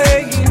not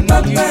playing.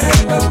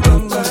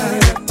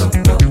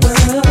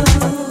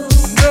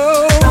 No.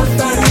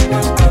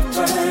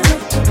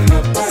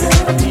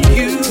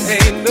 You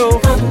ain't no.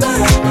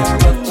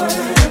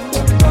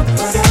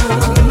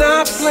 I'm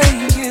not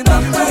playing.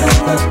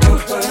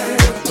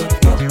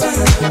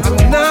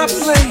 I'm not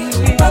playing.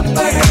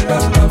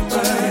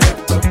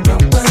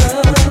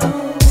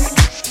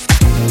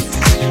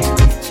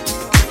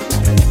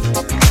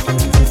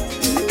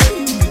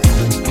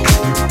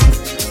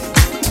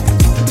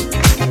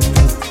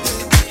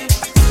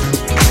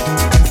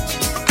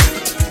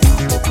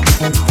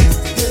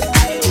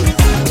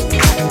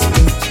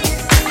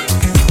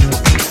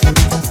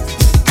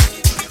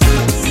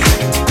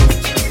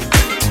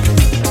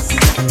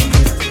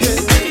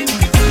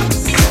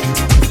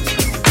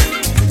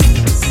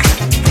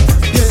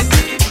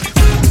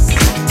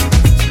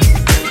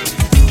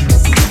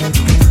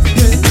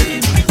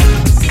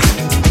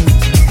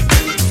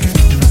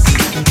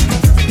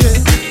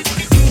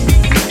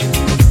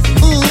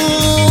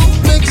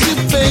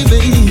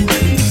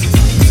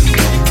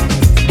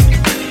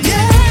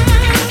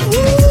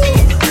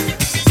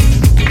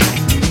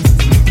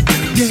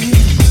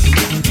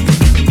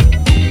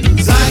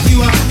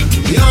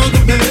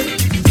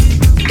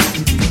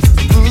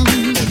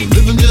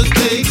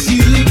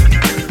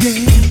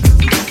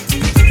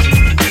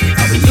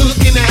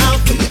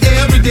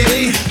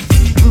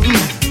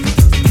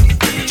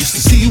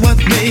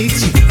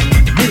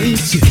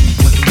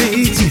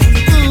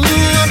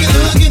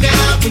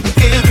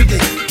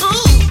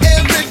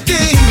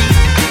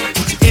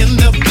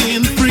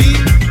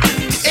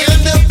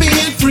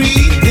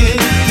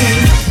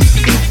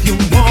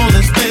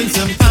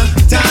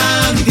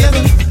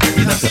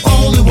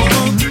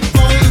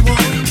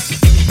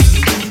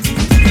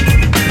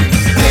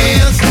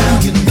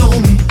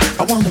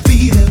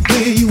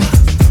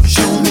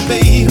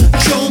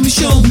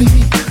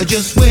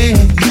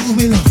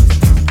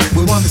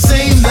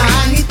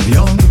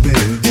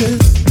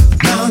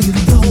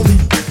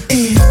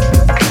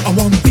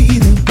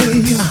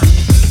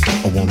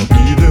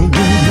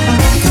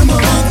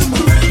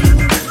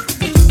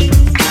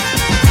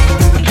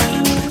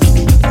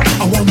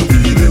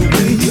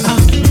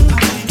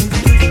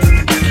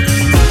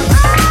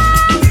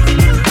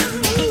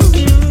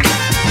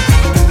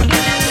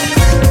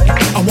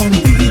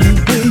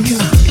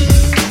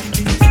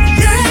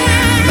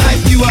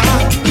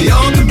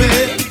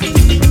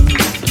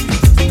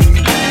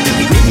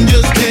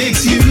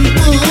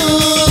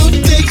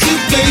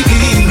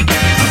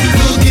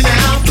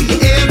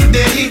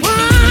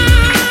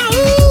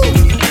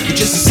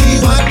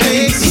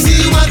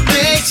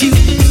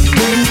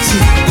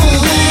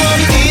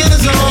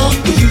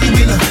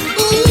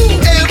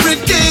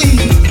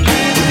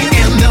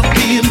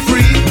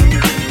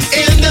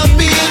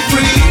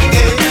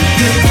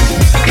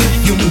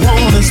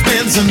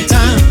 some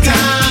time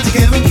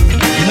together.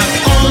 You're not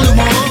the only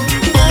one,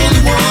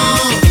 only one.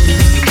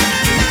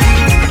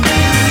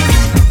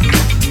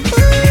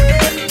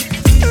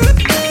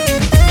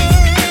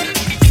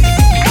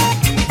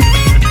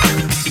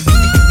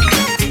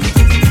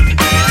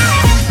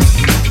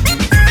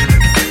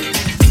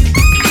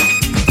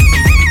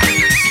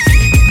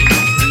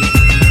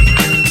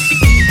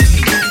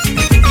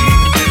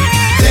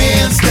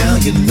 Dance now,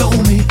 you know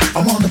me. I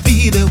wanna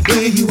be there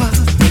where you are.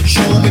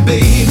 Show me,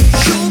 baby,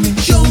 show me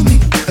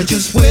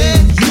just where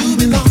you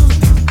belong.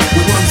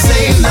 We want to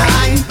say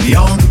life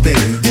beyond the bed.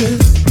 Yeah.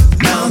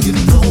 Now you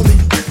know me.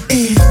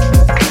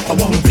 I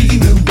wanna be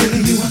there where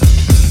you are.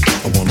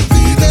 I wanna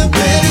be there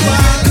where you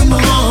are. Come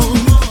on.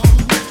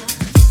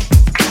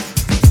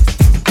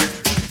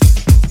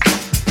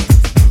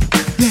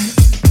 Yeah.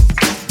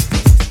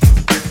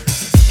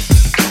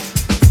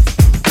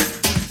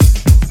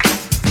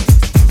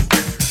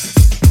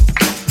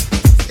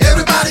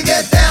 Everybody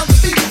get down the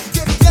beat,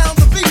 get down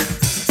the beat.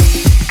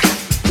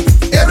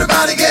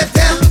 Everybody get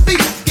down the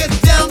beat, get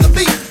down the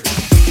beat.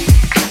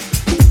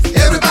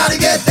 Everybody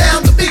get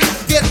down the beat,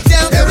 get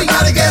down.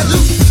 Everybody get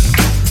loose.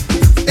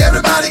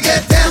 Everybody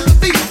get down the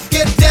beat,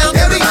 get down.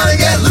 Everybody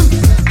get loose.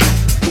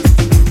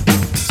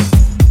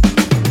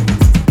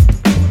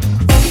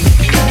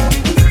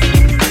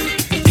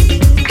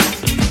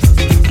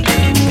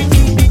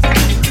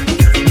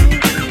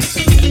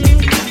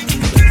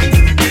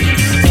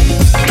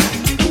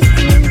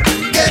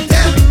 Get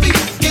down the beat,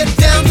 get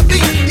down the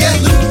beat, get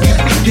loose.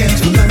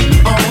 Dance with me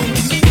on.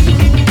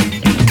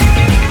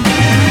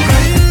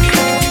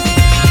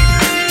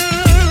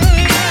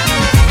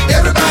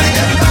 Everybody,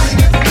 everybody.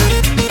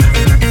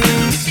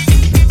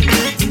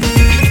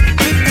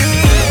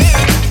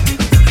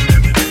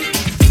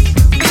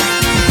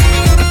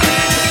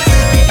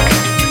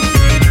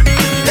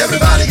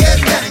 Everybody get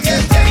down,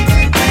 get down.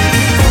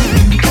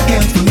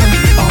 Dance with me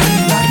all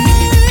night.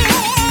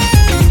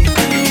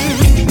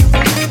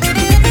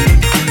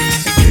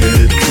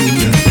 Get to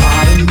your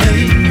body,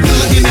 baby.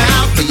 Looking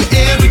out for you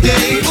every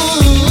day.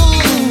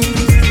 Ooh,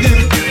 yeah.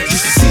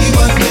 Just to see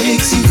what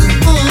makes you,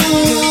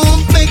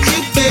 makes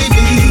you,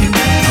 baby.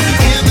 I'm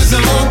in the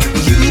zone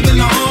where you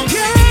belong.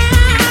 Yeah,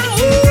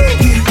 ooh,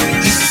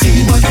 yeah. Just see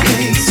what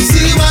makes you,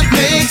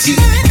 makes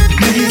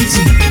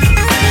you.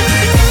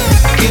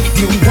 If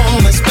you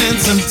wanna spend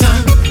some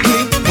time,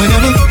 yeah,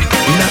 whenever,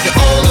 you're not the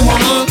only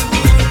one.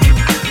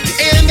 You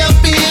end up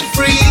being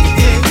free.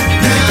 Yeah.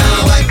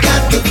 Now I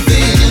got the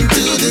vision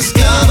to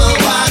discover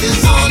what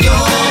is on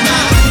your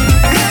mind.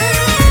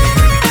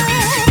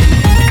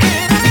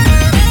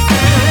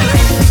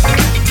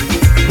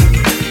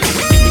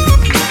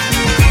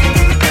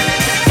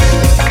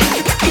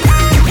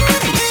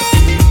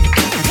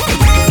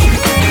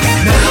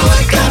 Now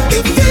I got the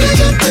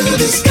vision to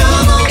discover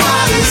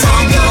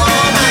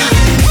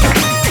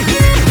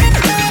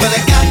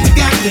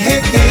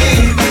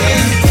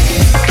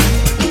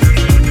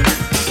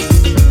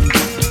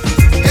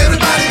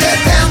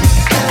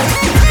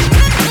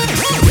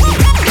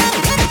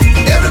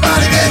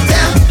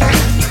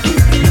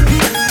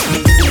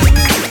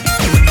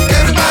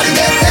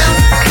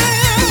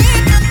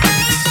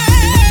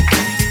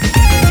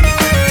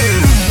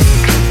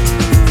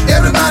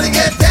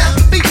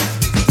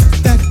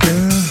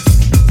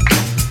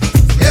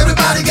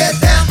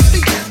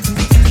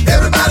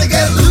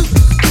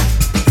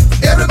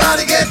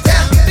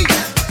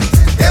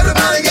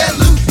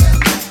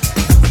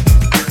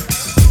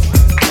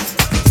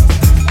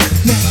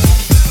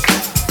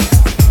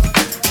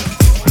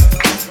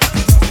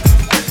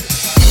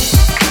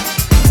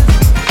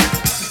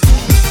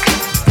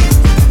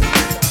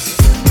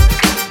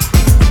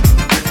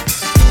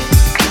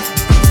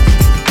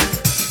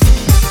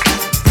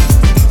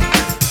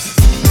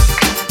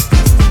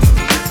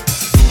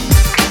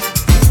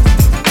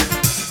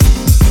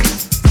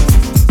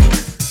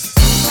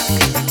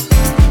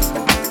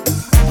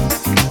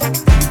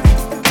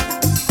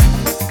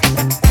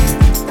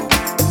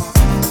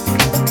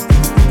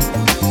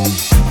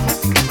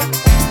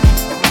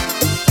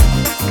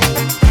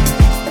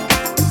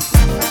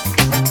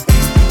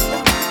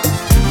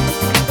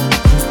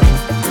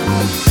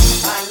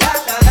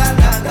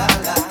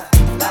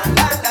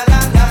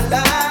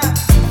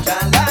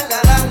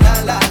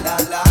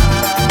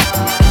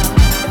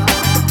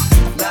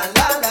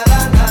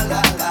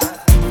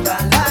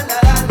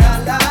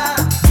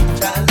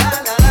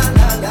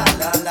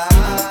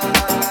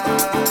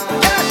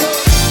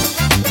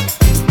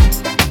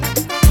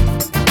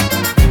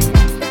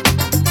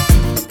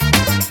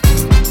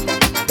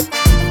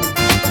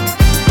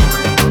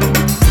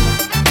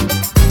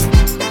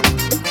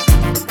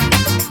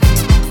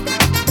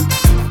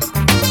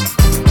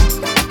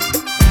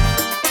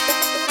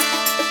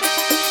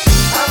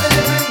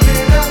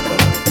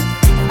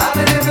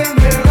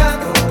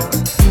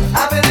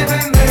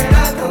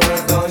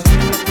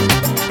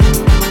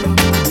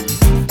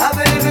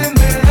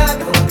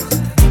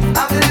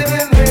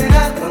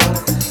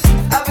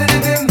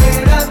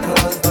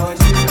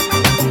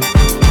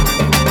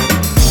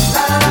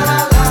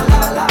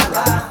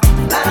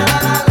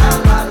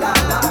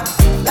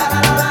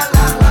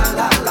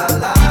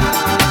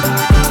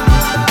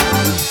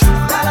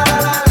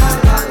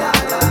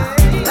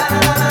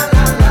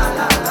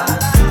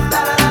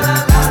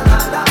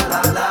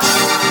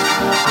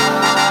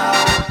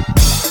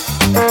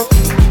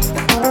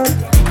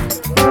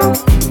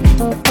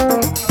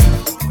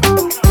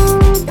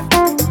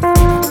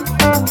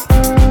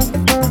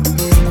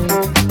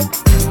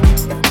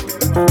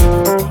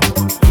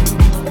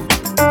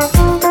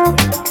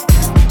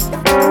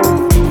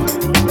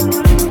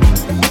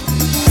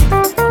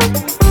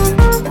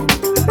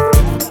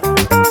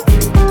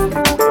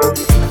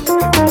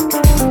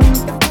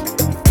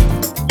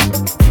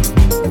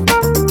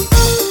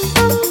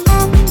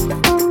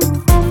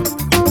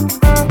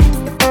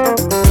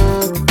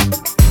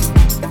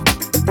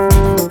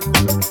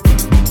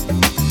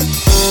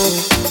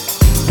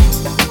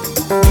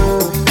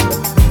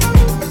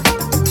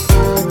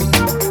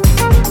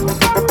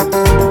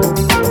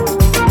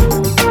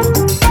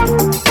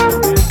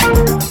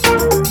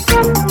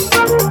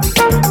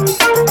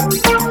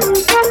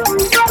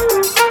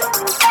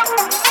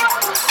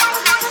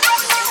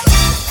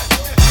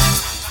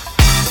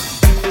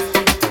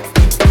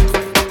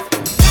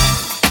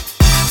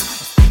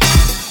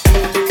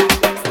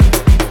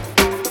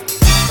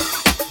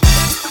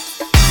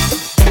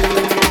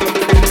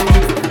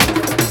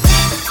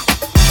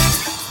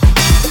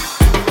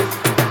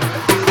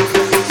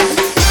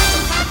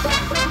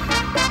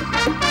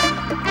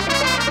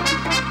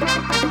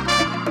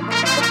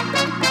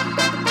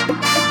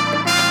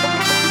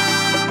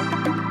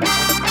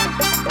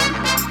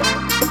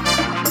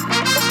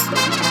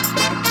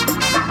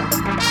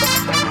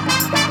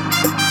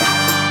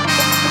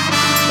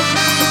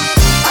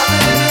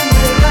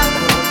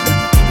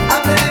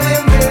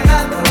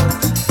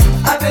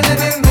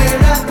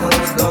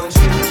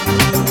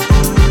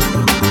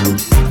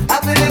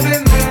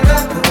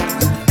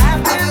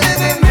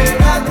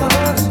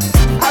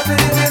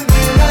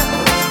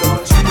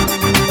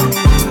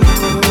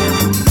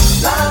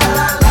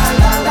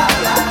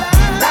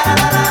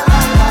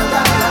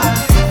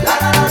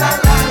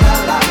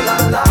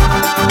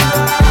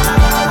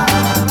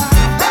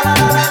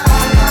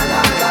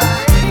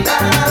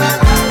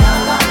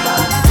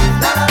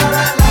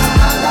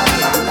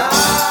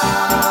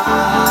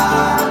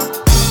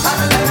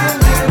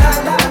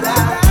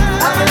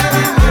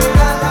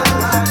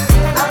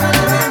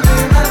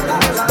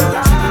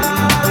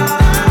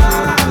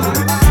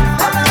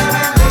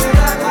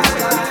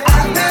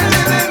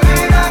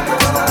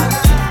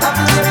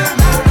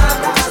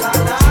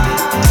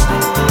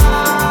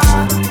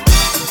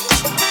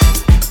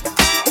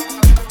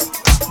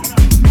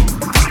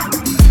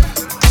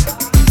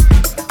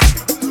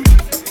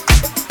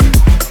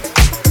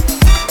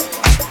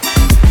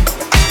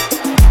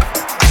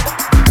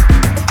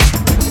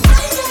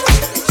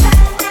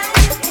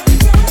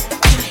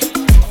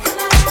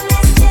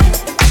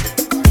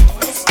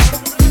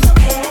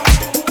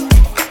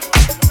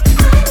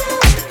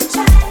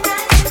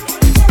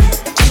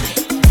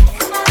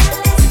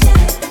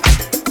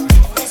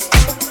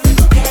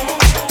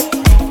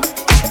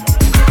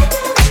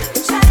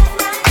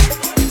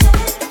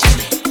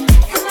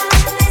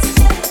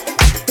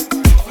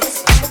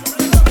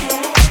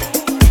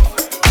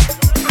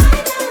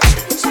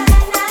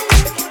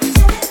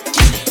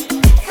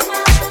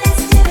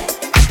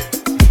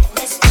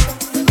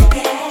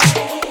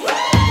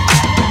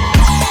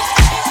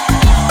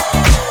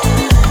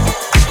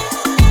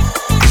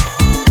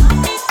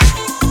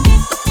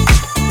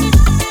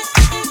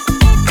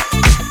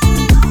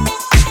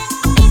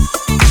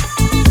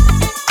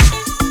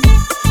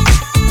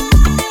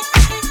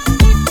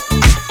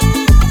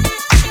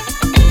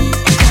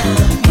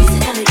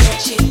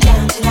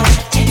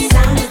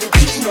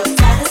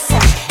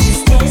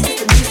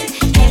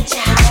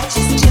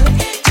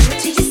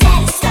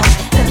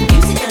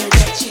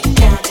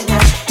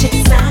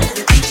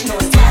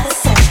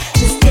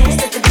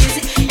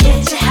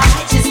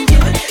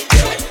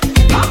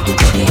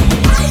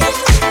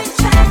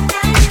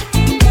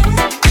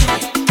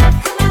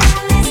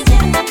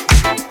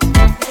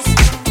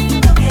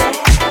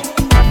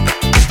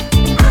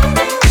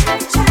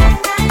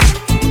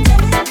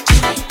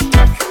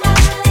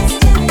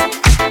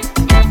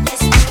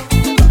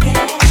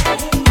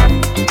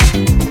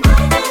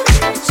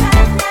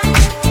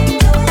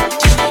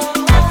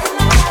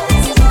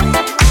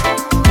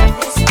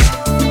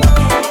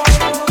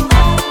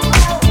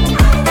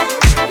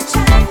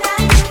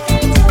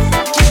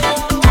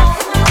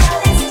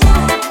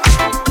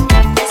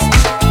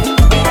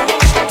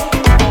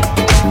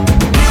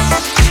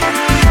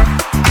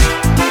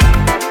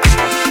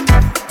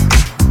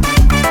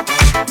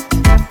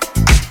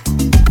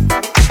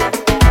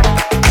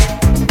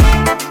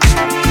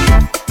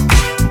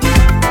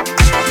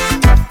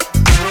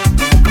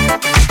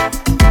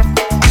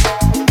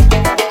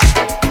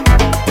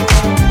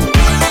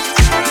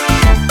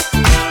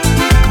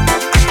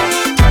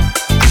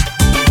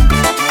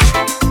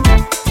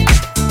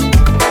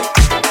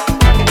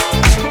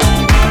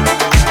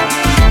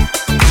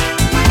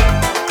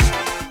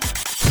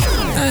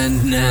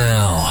And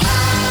now,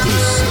 the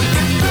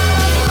second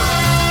hour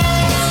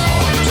of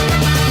Hot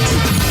Jupiter.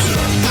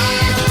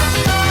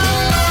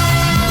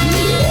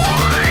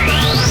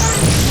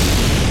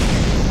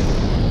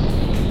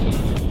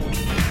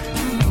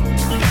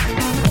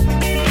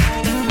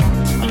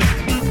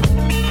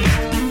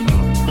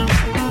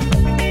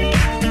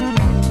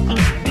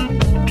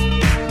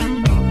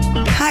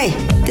 Hi,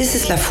 this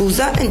is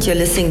Lafusa and you're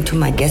listening to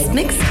my guest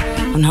mix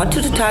on Hot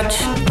to the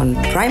Touch on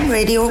Prime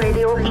Radio.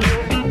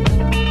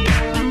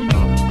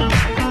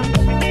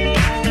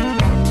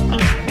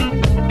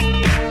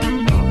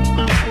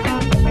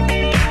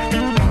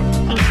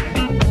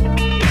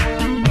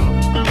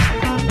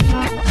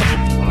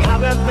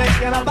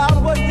 Thinking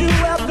about what you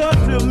have done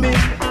to me.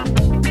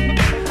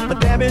 The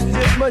damage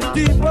is much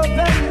deeper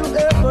than you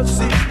ever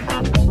see.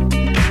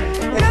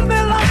 Hit me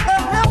like a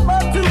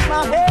hammer to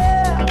my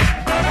head.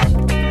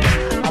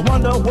 I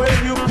wonder where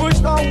you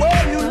pushed or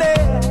where you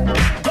led.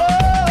 Oh,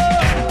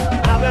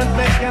 I've been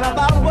thinking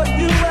about what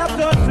you have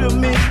done to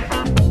me.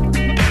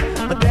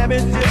 The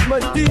damage is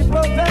much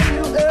deeper than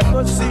you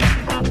ever see.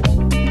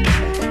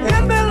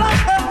 Hit me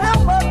like a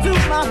hammer to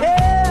my head.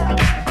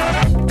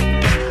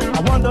 I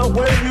wonder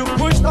where you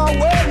pushed or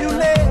where you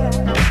led.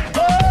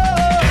 Oh,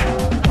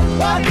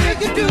 why did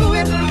you do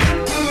it?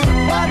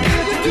 Why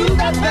did you do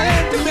that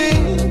thing to me?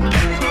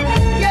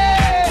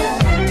 Yeah.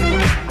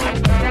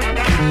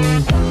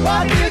 Why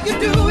did you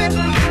do it?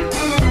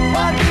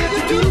 Why did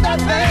you do that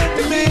thing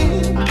to me?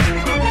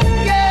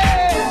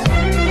 Yeah.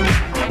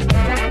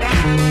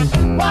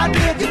 Why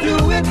did you do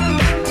it?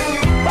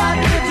 Why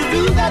did you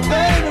do that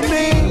thing to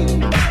me?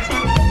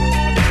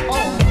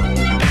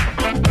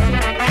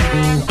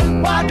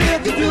 Why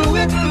did you do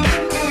it?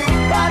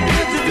 Why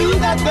did you do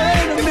that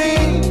thing to me?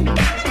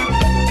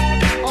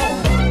 Oh.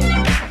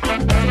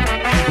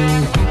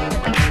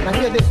 Now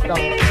hear this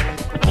though.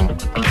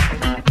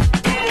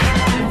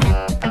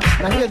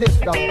 Now hear this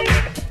though.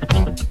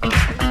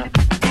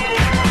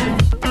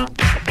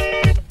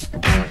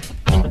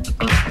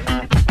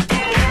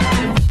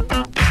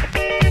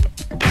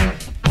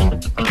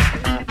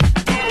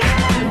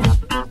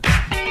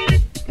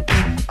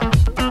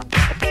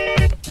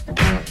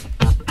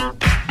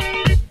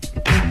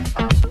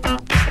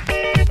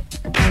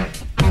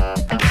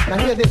 Now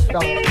hear this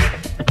though.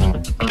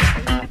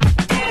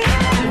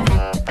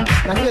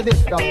 Now hear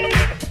this though.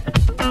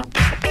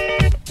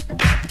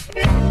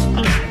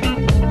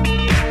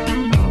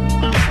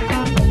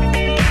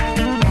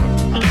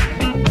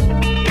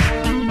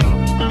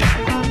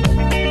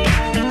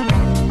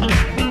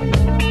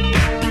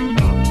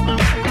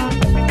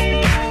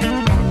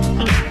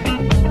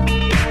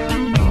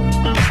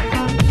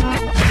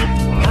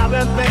 I've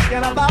been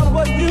thinking about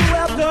what you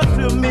have done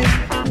to me.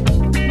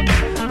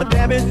 The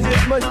damage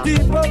is much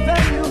deeper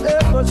than you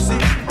ever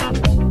see.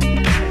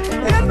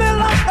 Hit me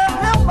like a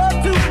hammer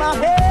to my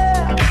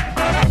head.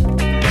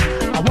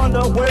 I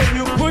wonder where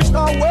you pushed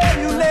or where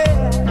you led.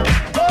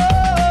 Oh,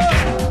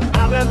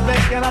 I've been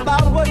thinking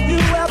about what you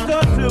have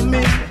done to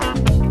me.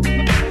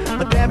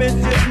 The damage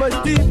is much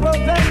deeper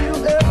than you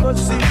ever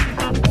see.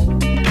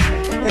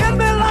 Hit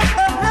me like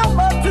a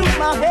hammer to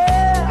my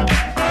head.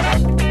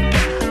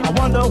 I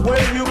wonder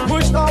where you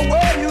pushed or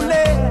where you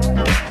led.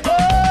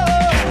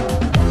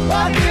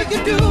 Why did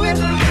you do it?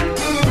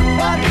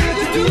 Why did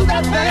you do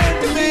that thing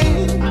to me?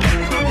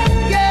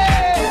 Yeah.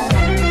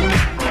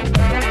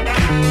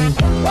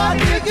 Why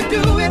did you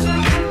do it?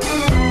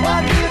 Why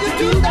did you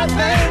do that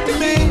thing to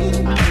me?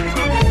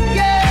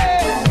 Yeah.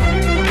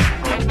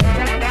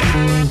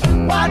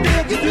 Why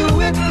did you do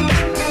it?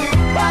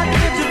 Why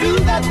did you do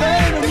that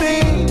thing to me?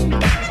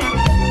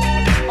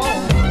 Oh.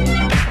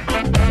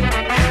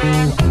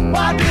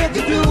 Why did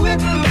you do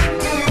it?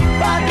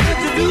 Why did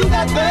you do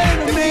that thing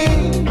to me?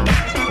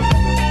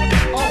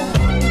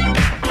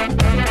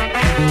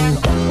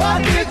 Why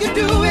did you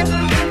do it?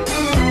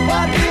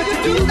 Why did you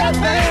do that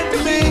thing to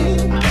me?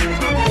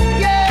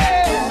 Yeah.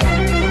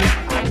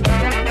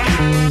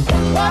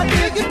 Why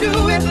did you do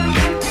it?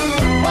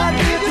 Why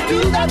did you do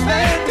that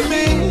thing to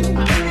me?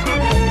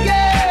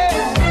 Yeah.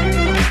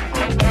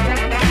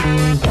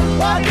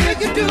 Why did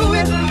you do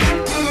it?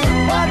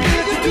 Why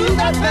did you do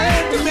that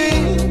thing to me?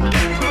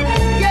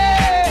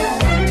 Yeah.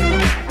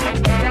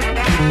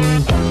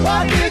 Why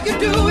did you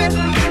do it?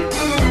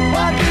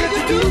 Why did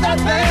you do that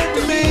thing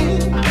to me?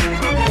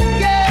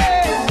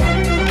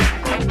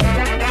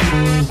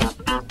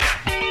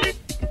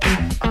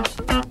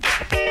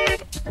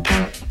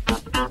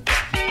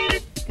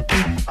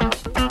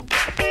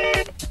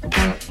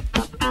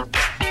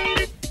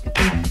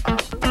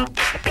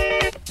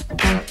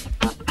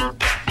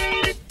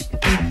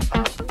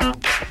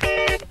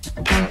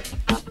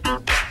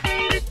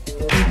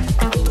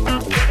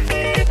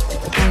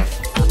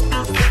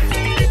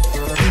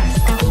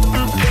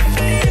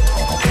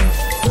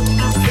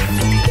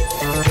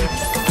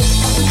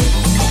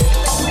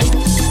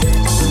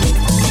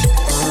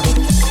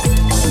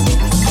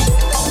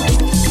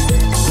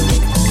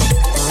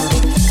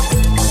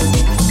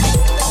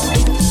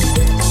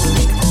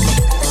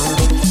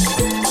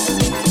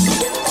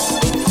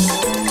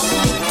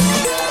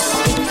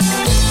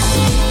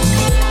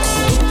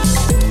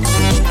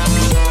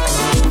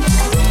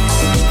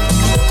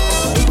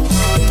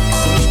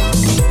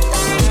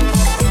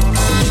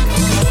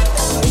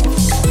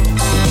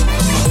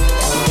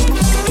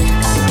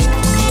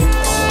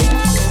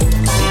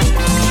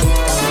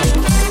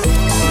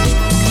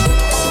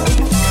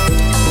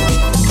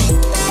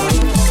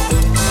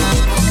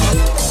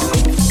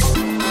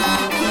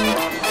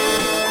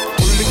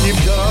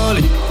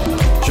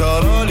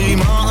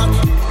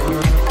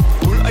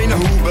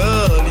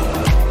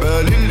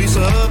 بالي اللي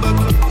سابك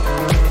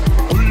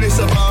واللي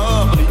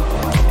سبقلي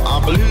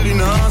عقل اللي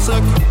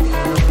ناسك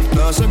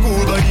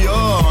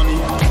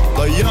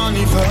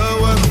وضيعني في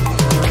هواك.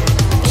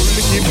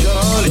 قولي كيف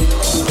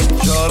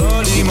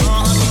جرالي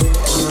معك،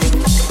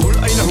 قول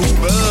أين هو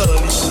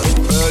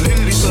بالي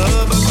اللي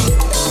سابك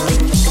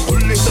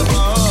واللي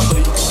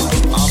سبقلي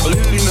عقل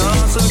اللي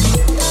ناسك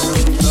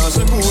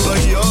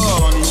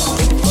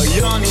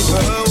وضيعني في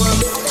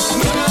هواك.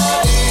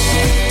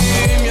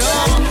 ناديم يا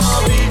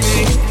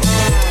حبيبي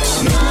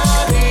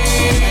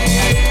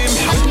ناديم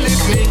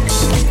حلفني،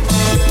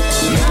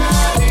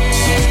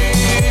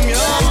 ناديم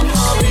يا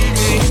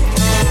حبيبي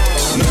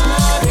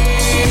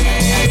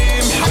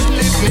ناديم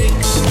حلفني،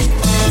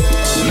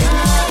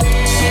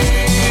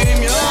 ناديم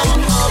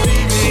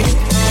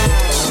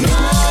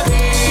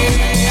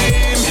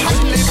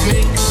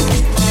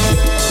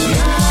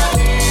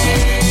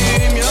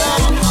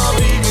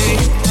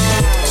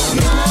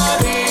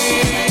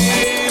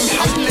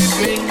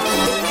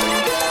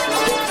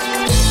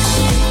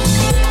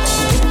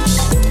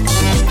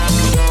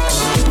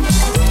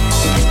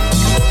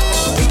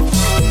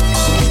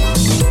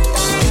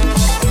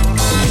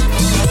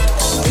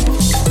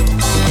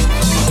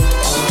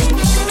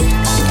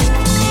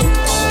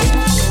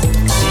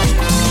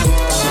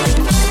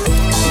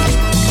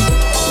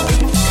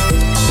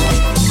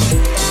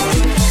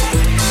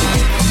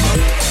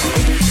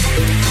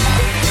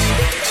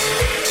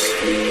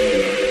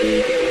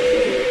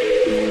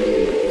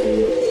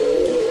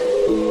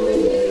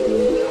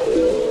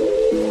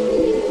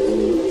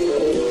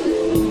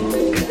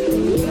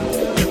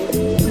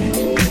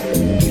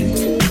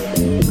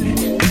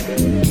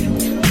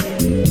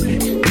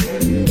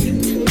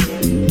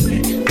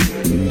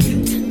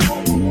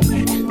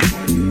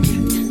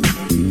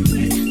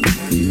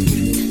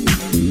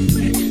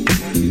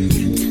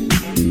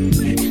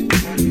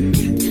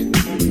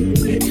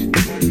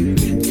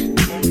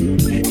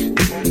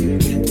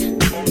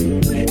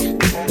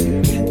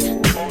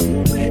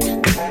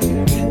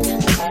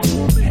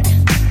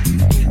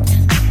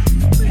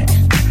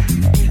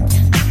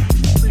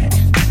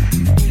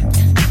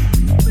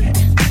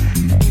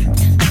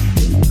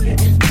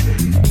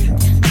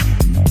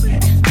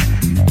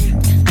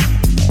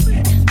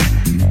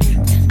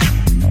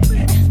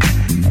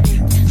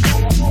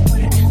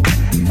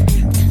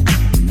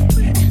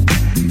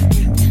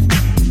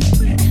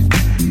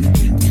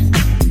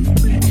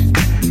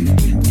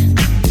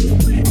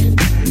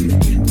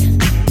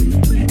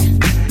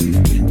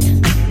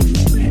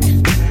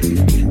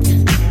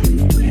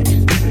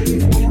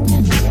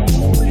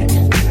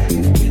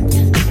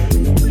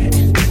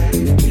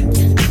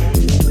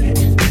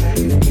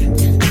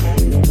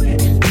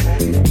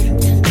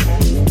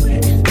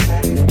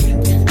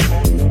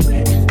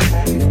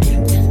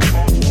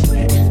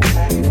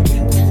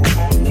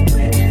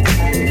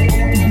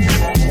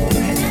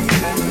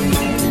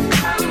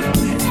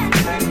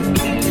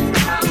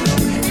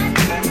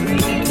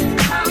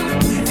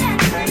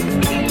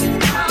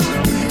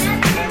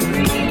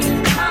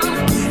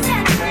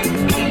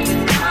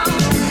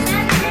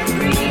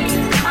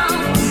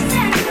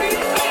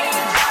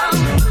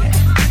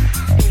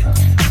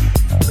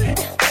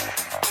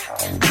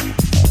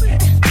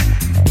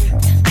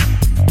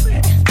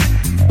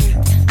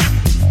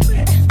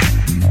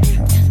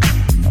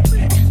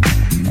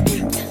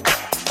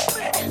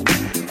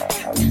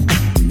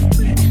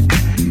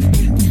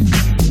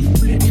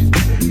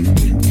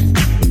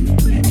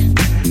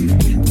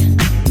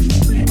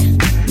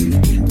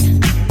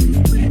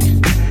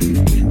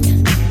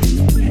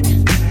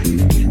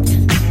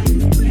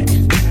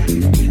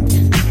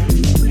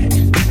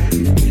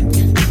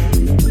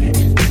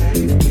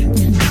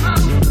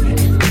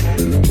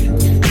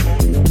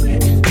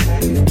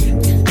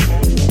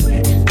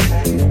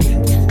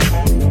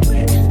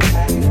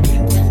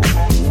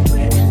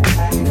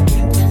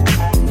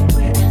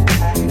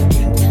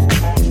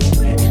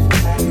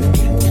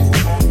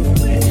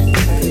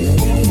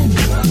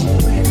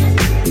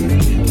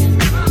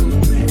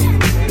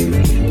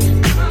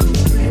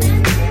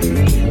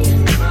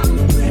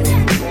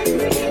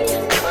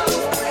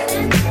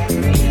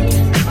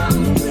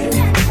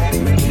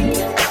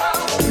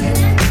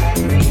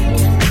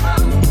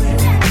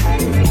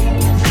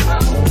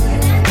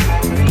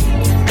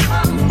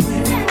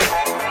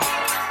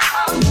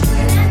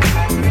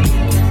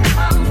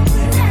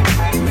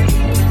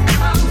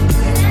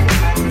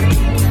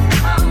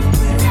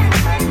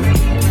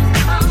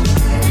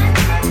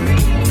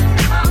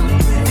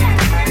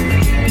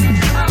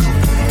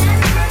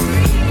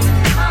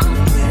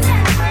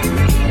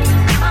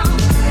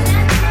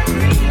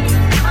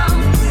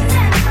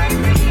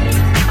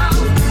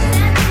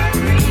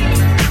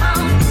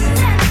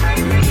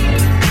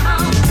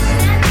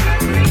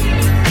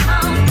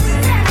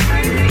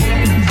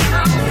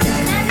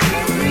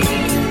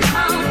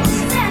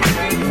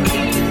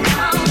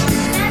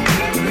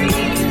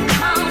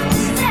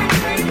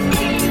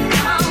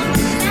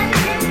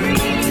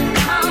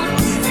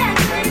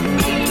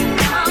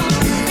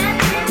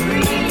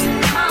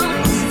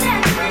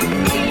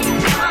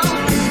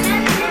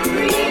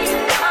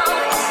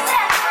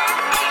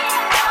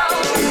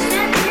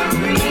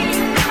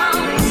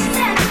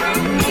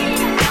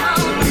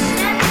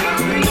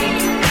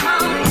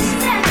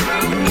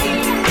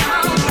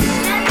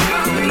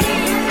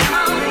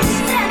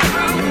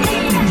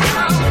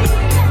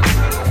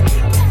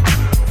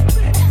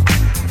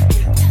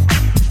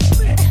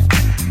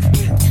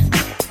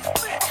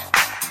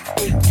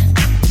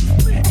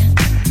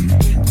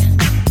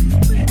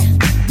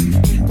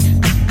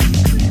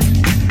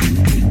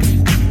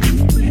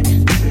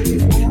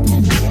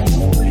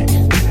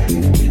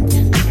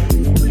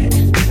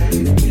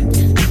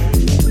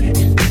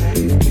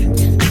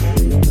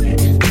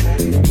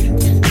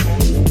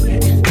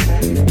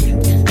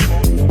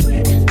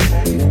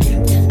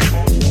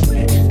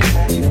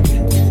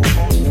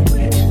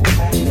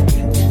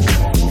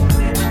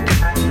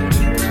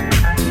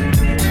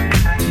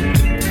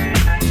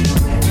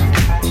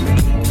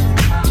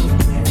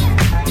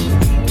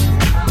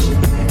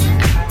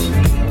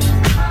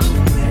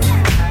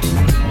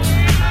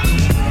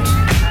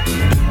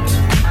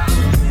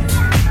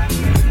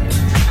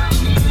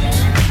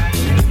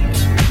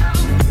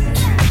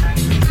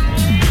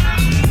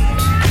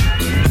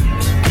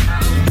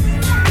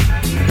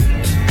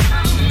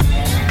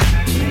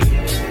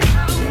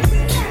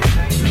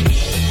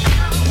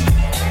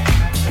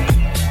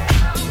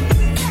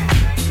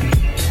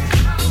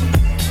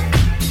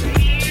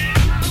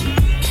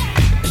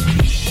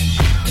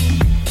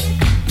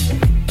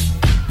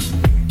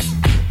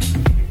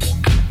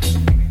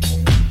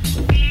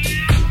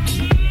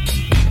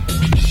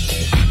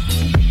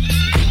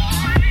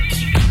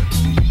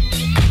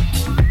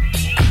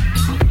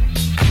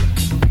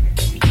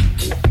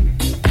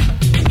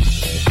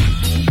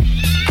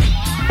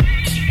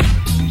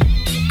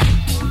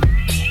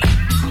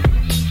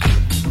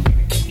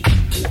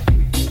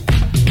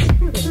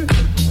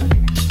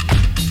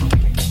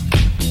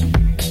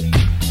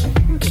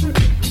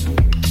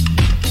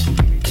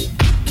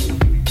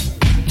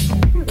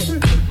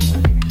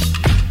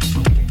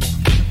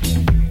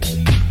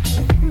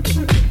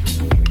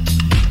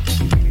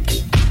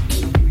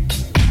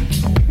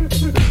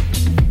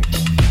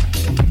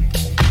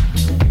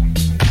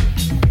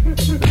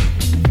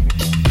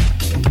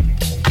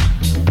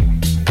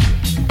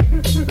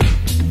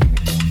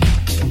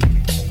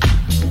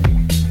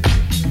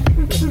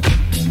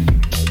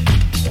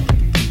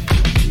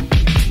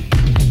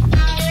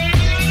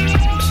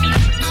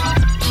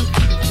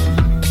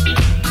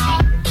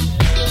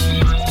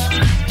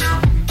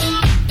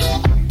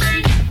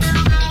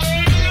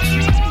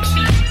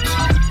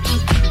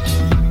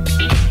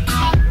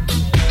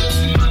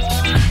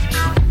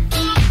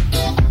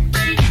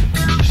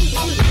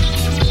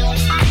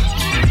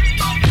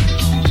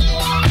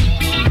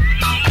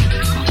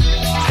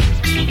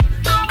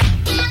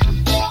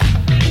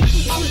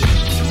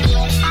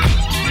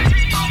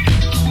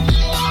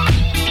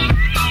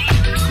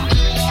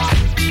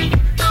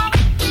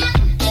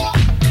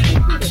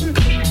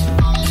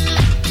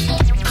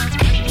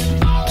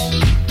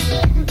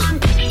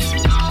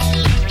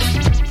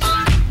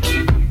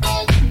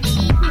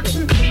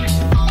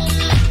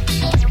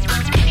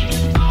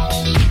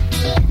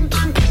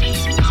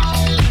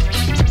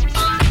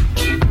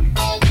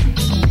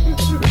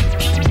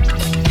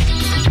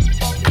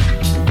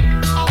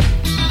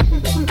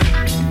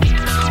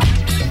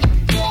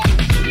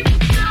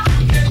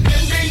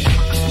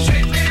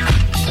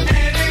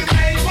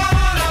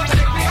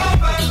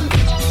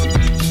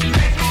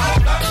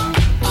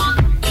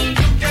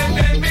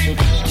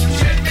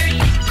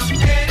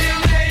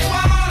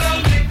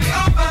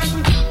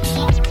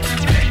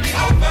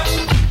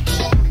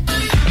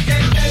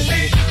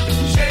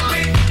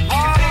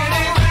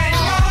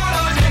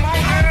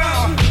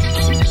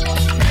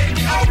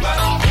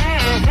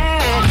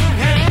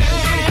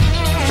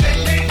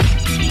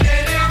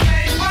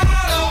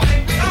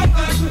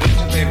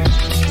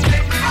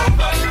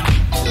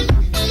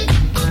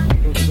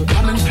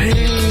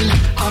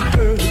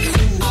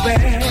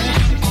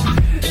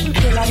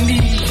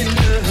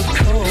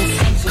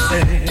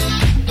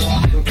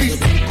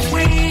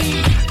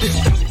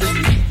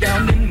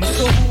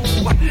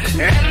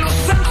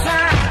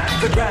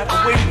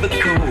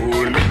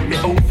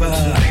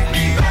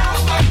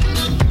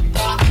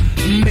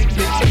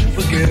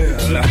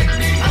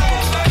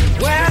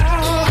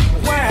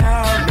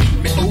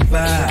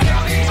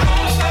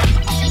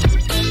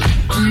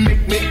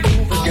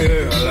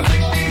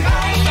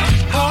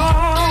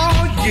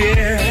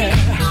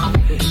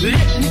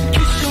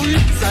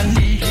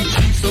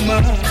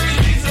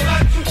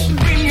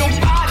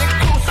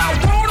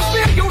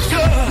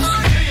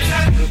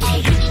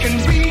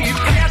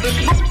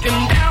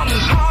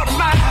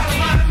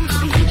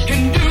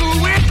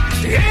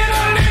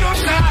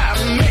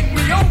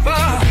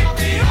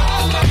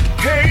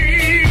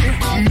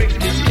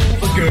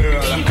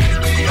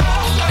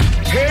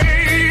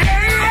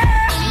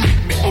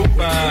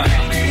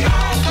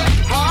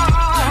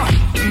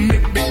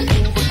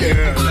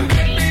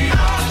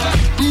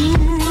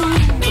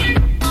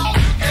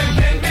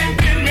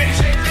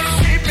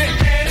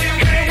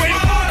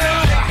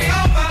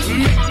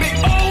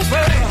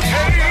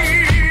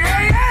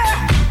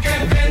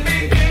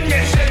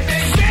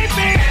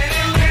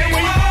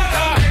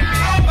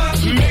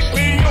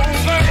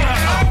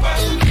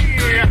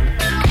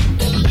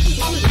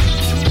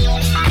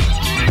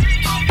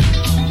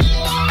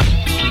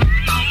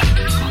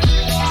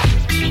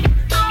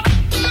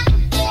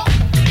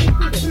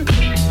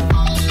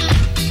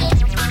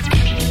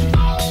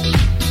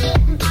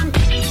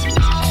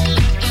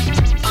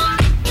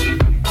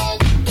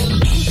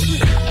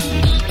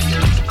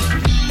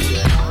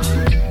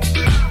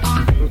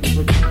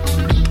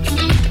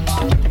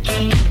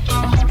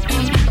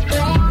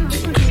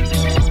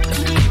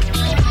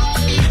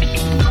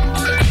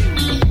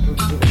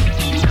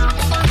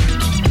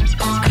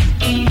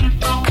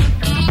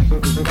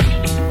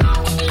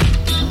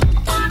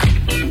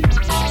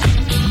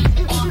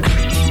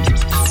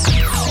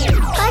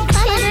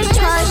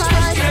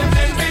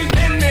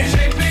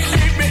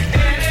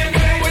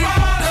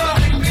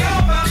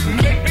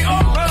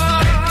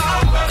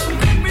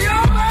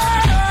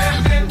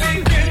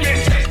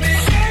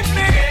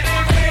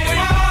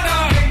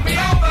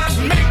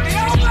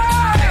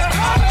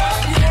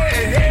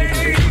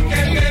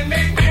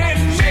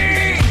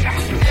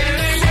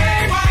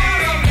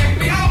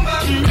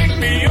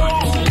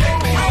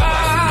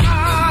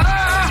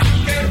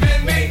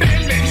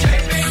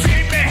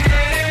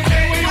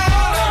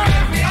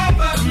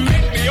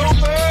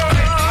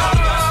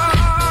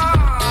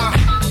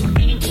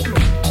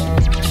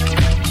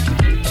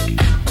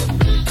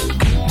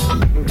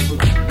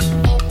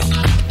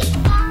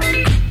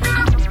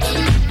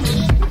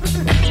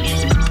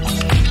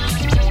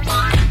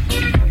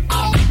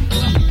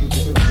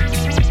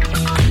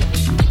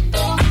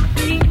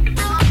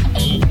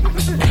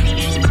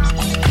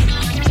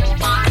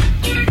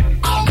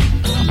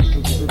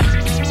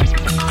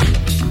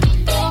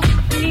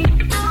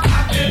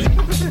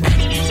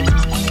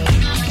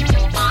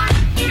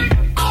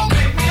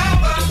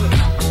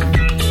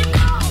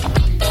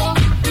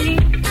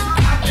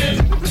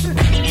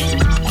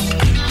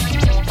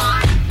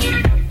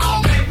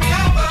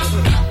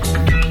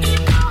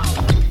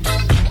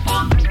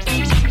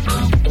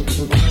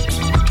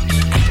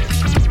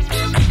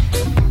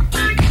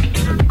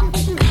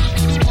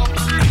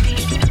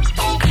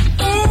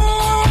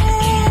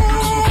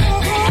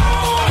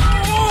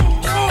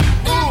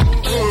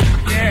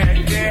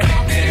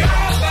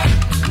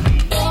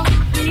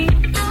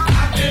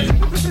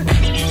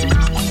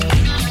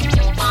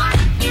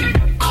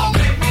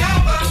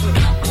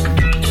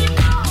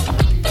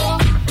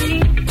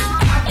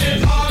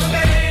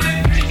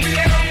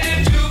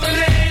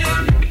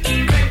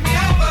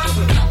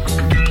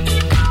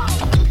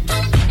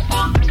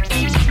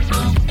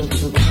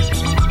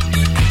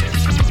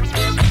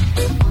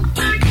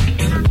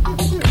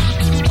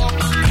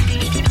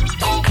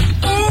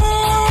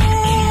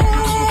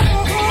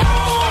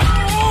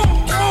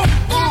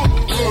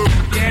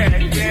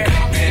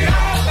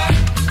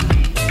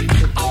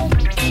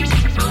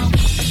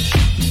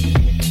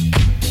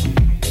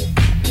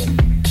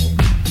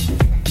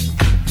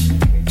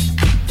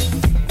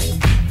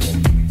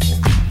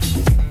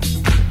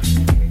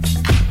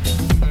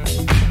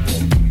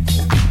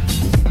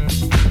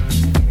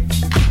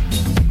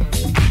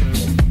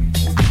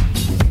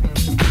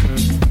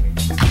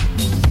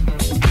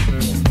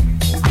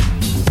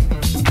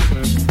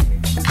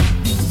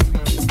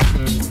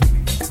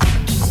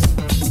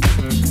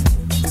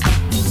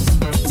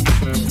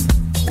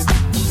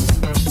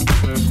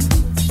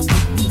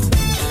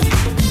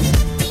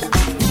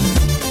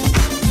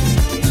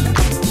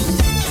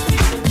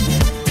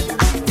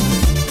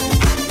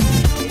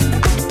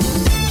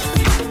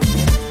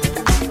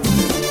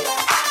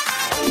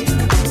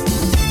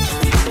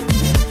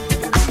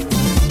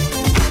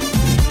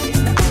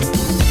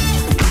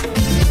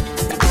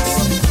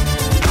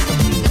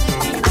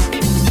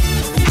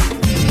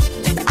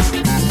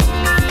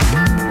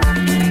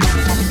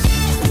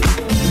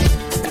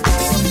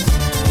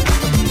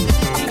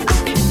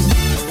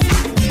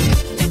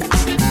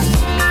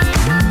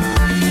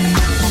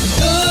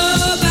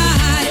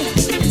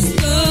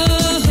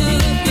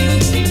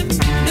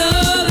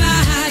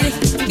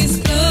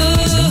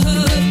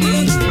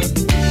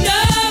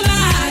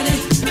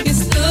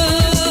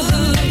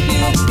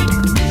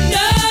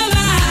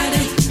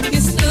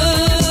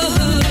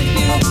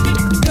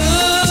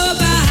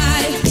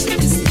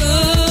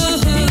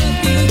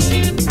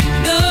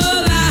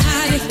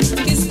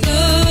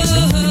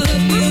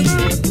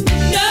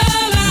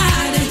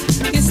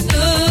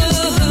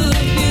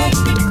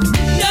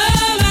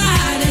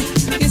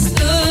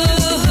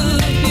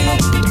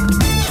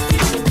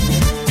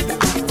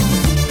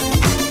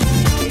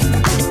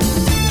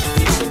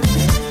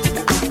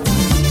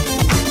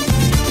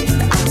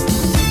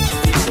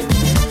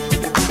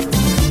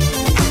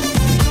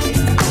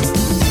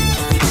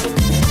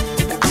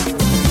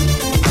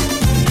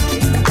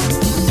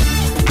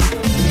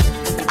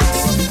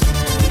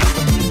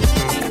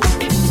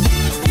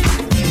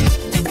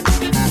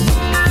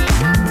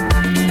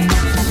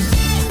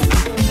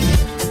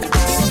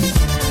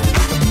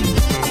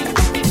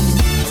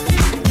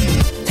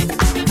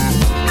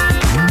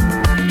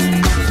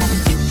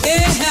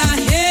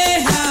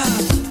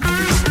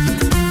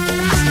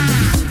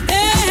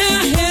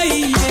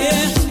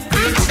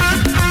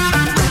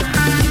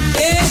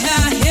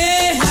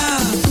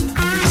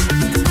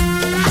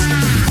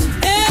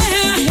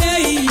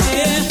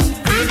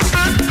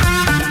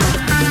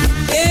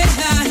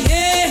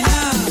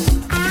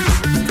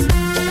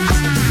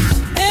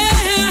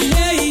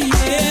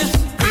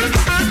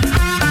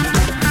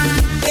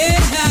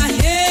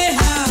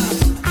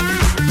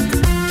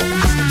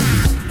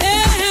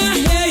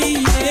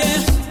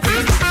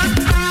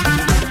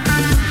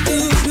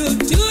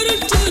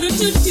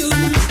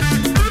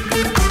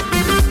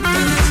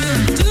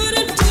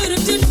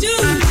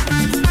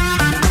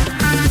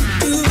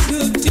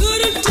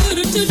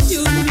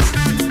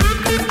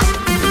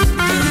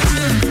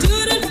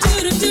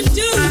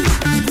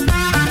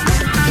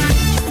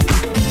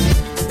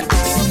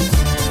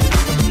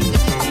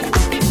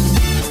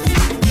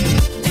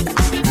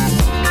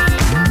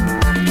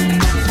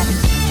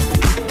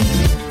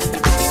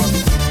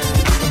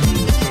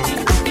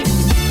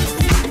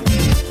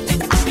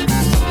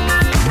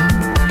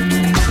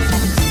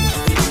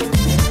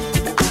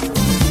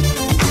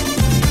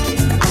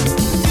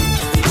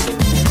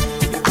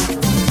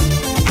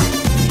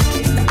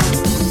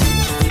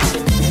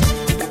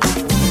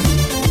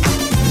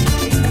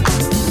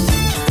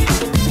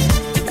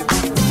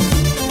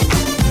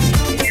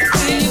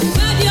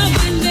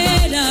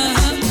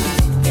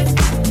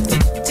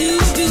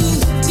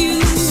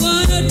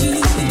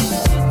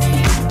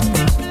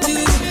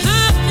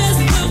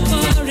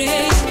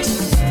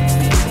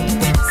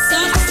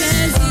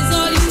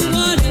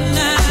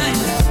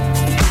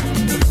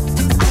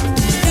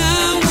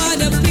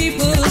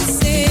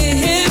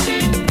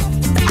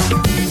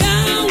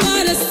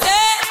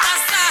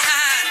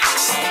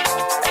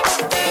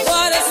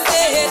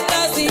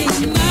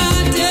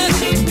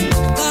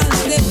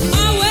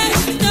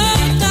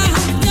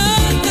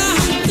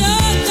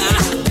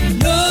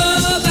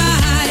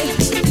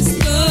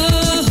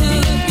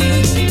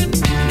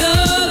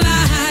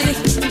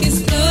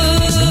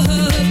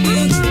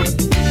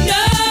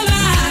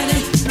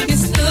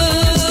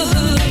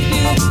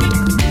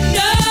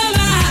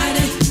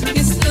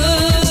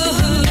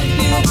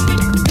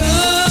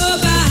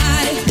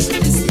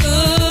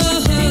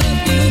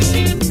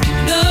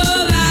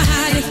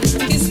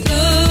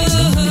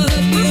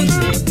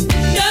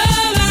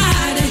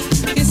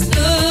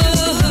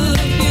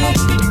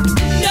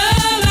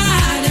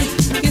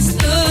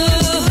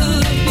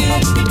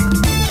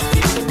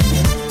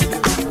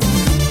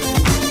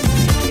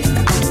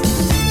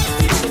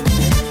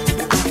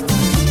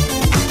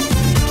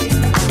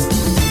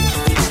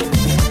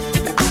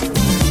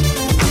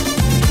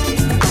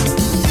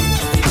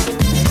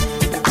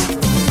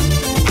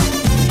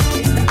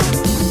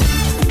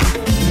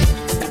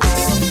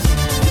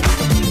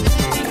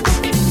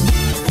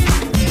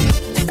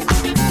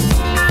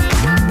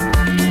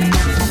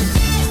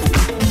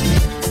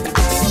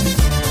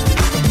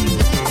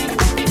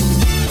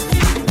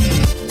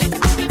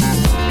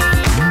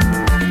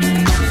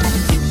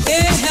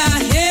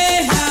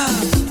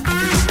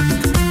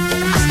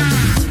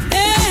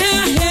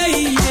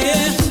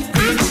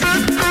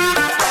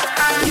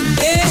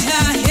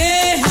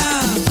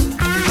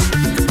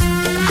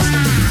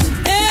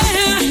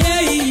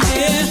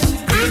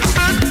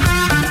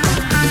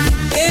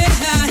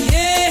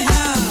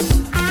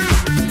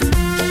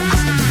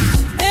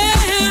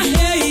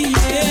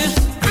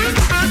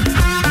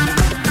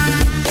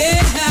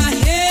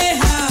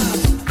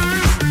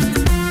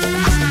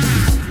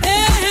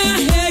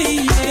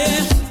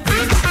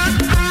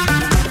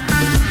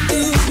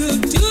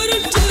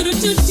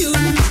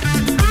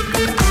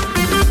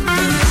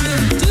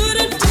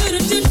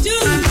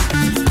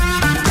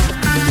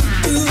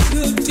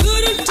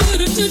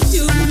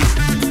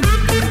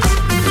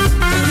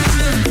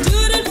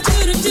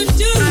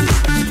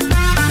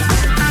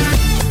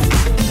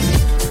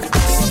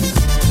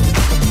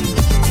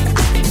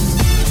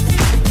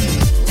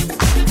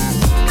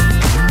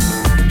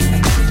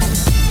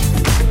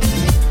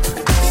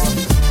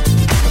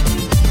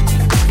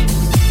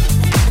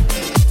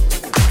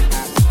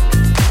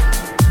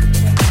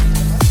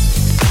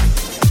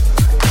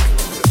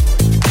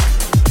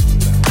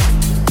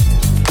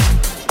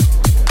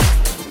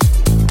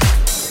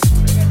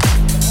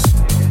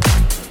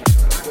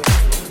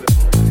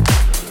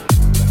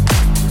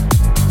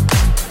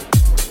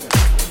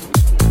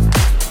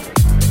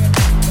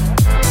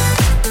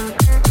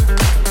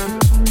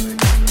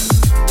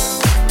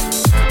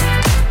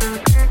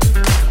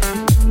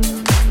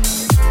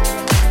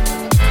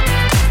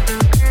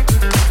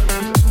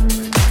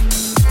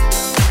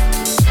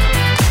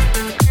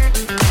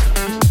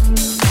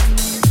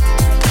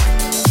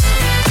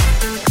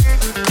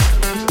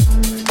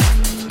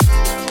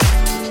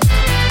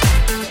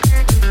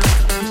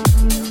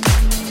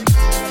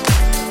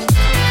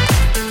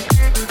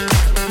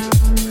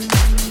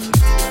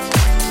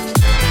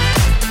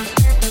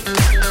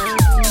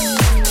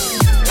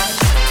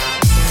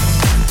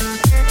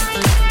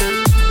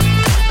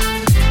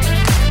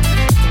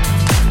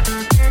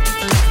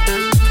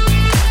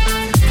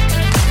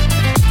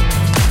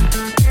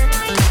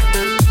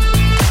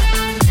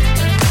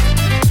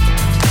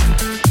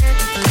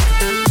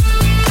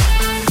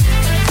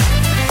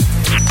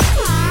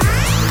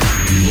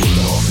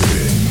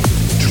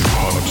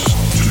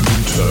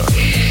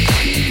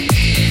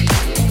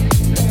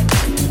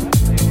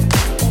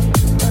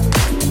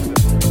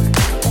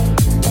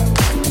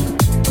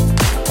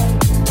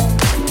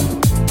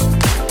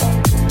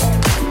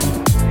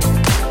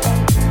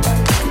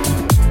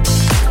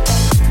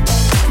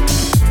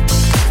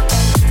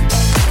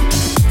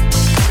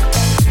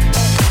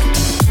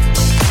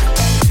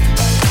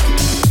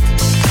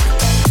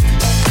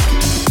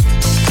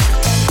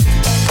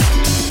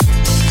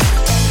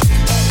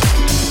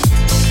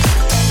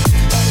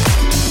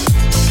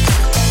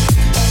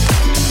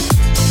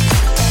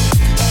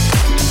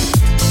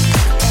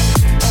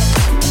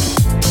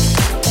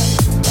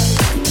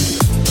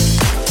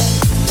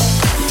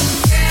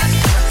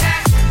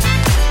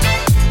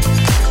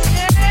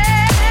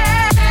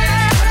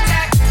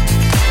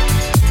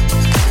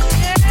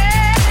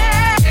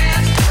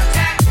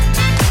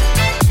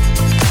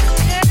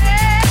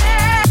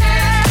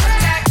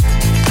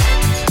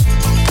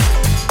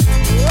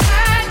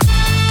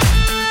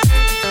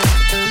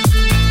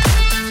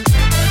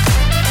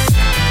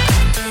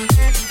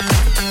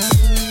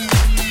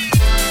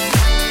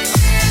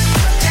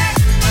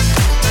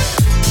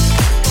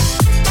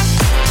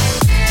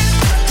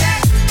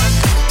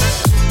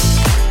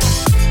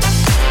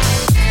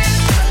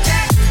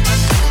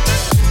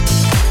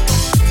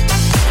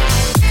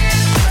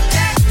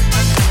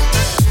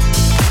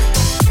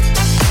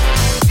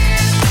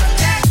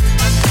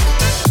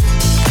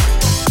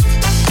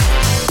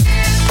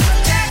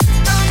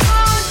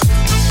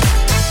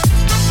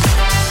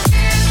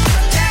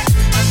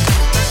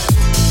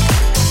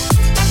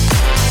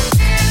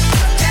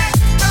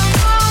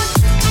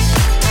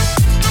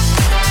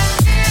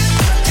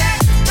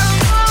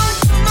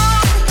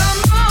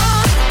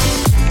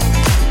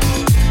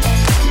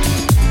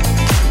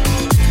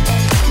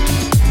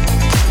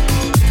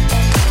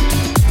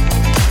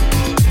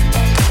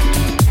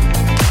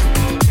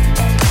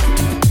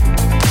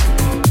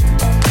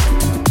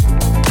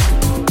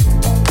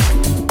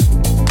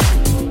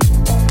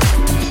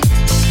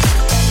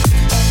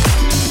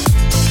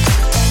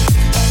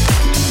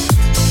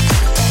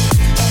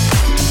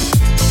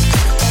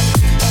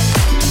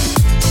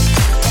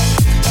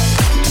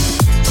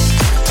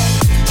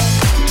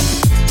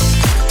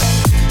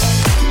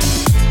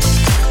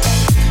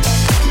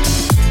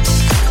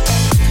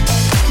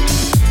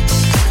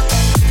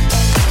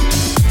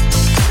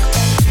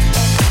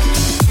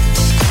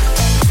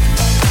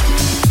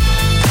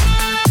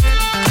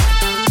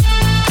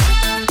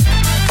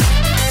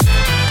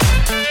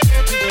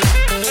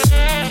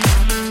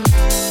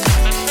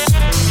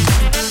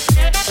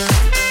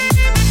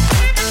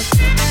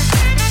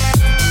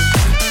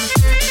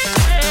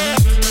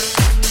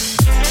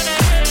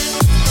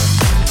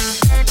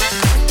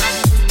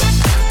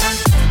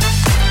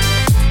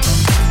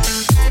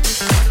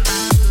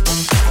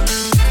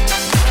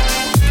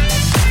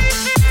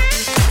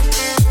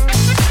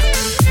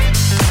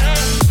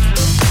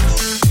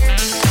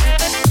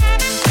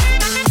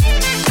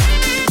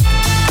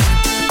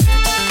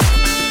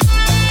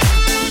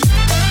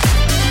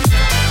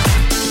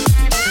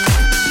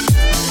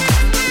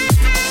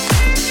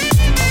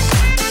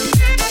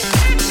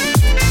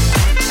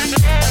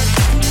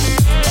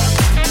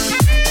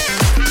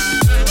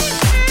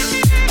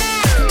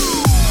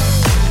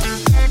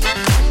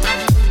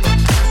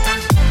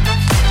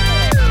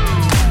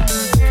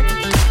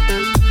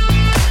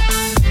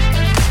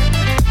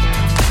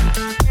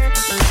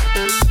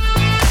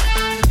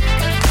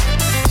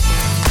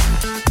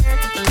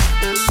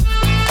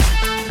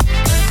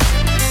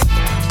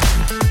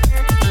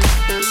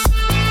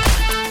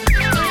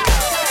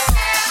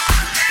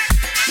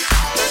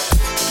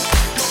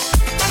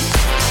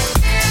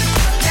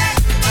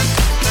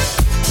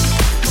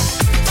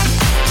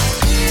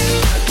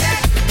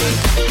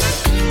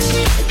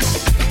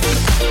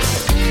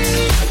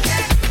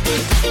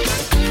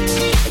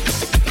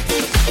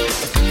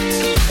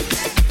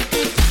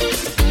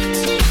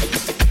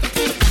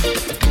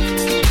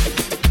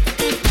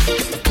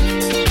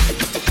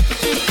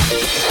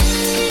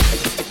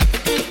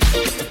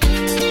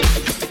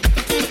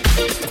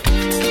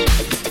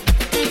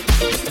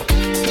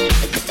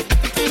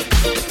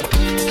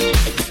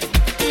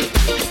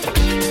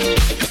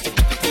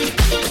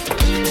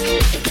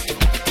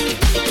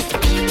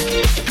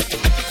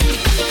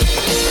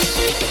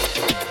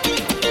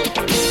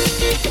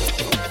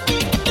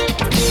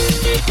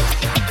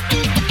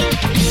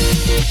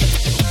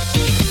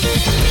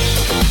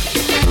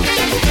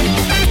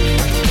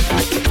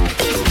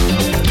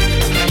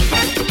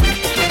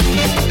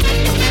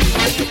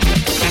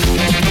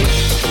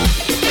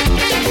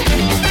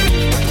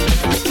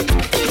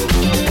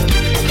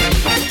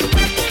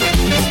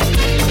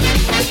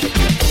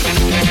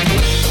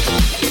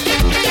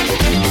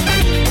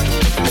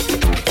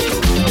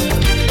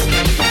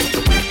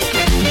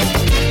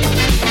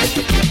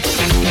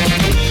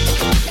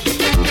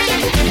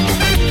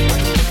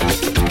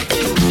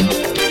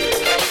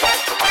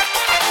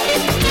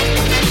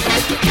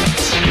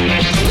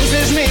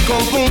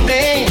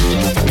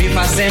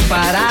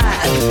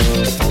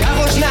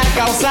Carros na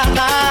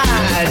calçada,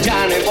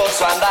 já nem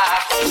posso andar.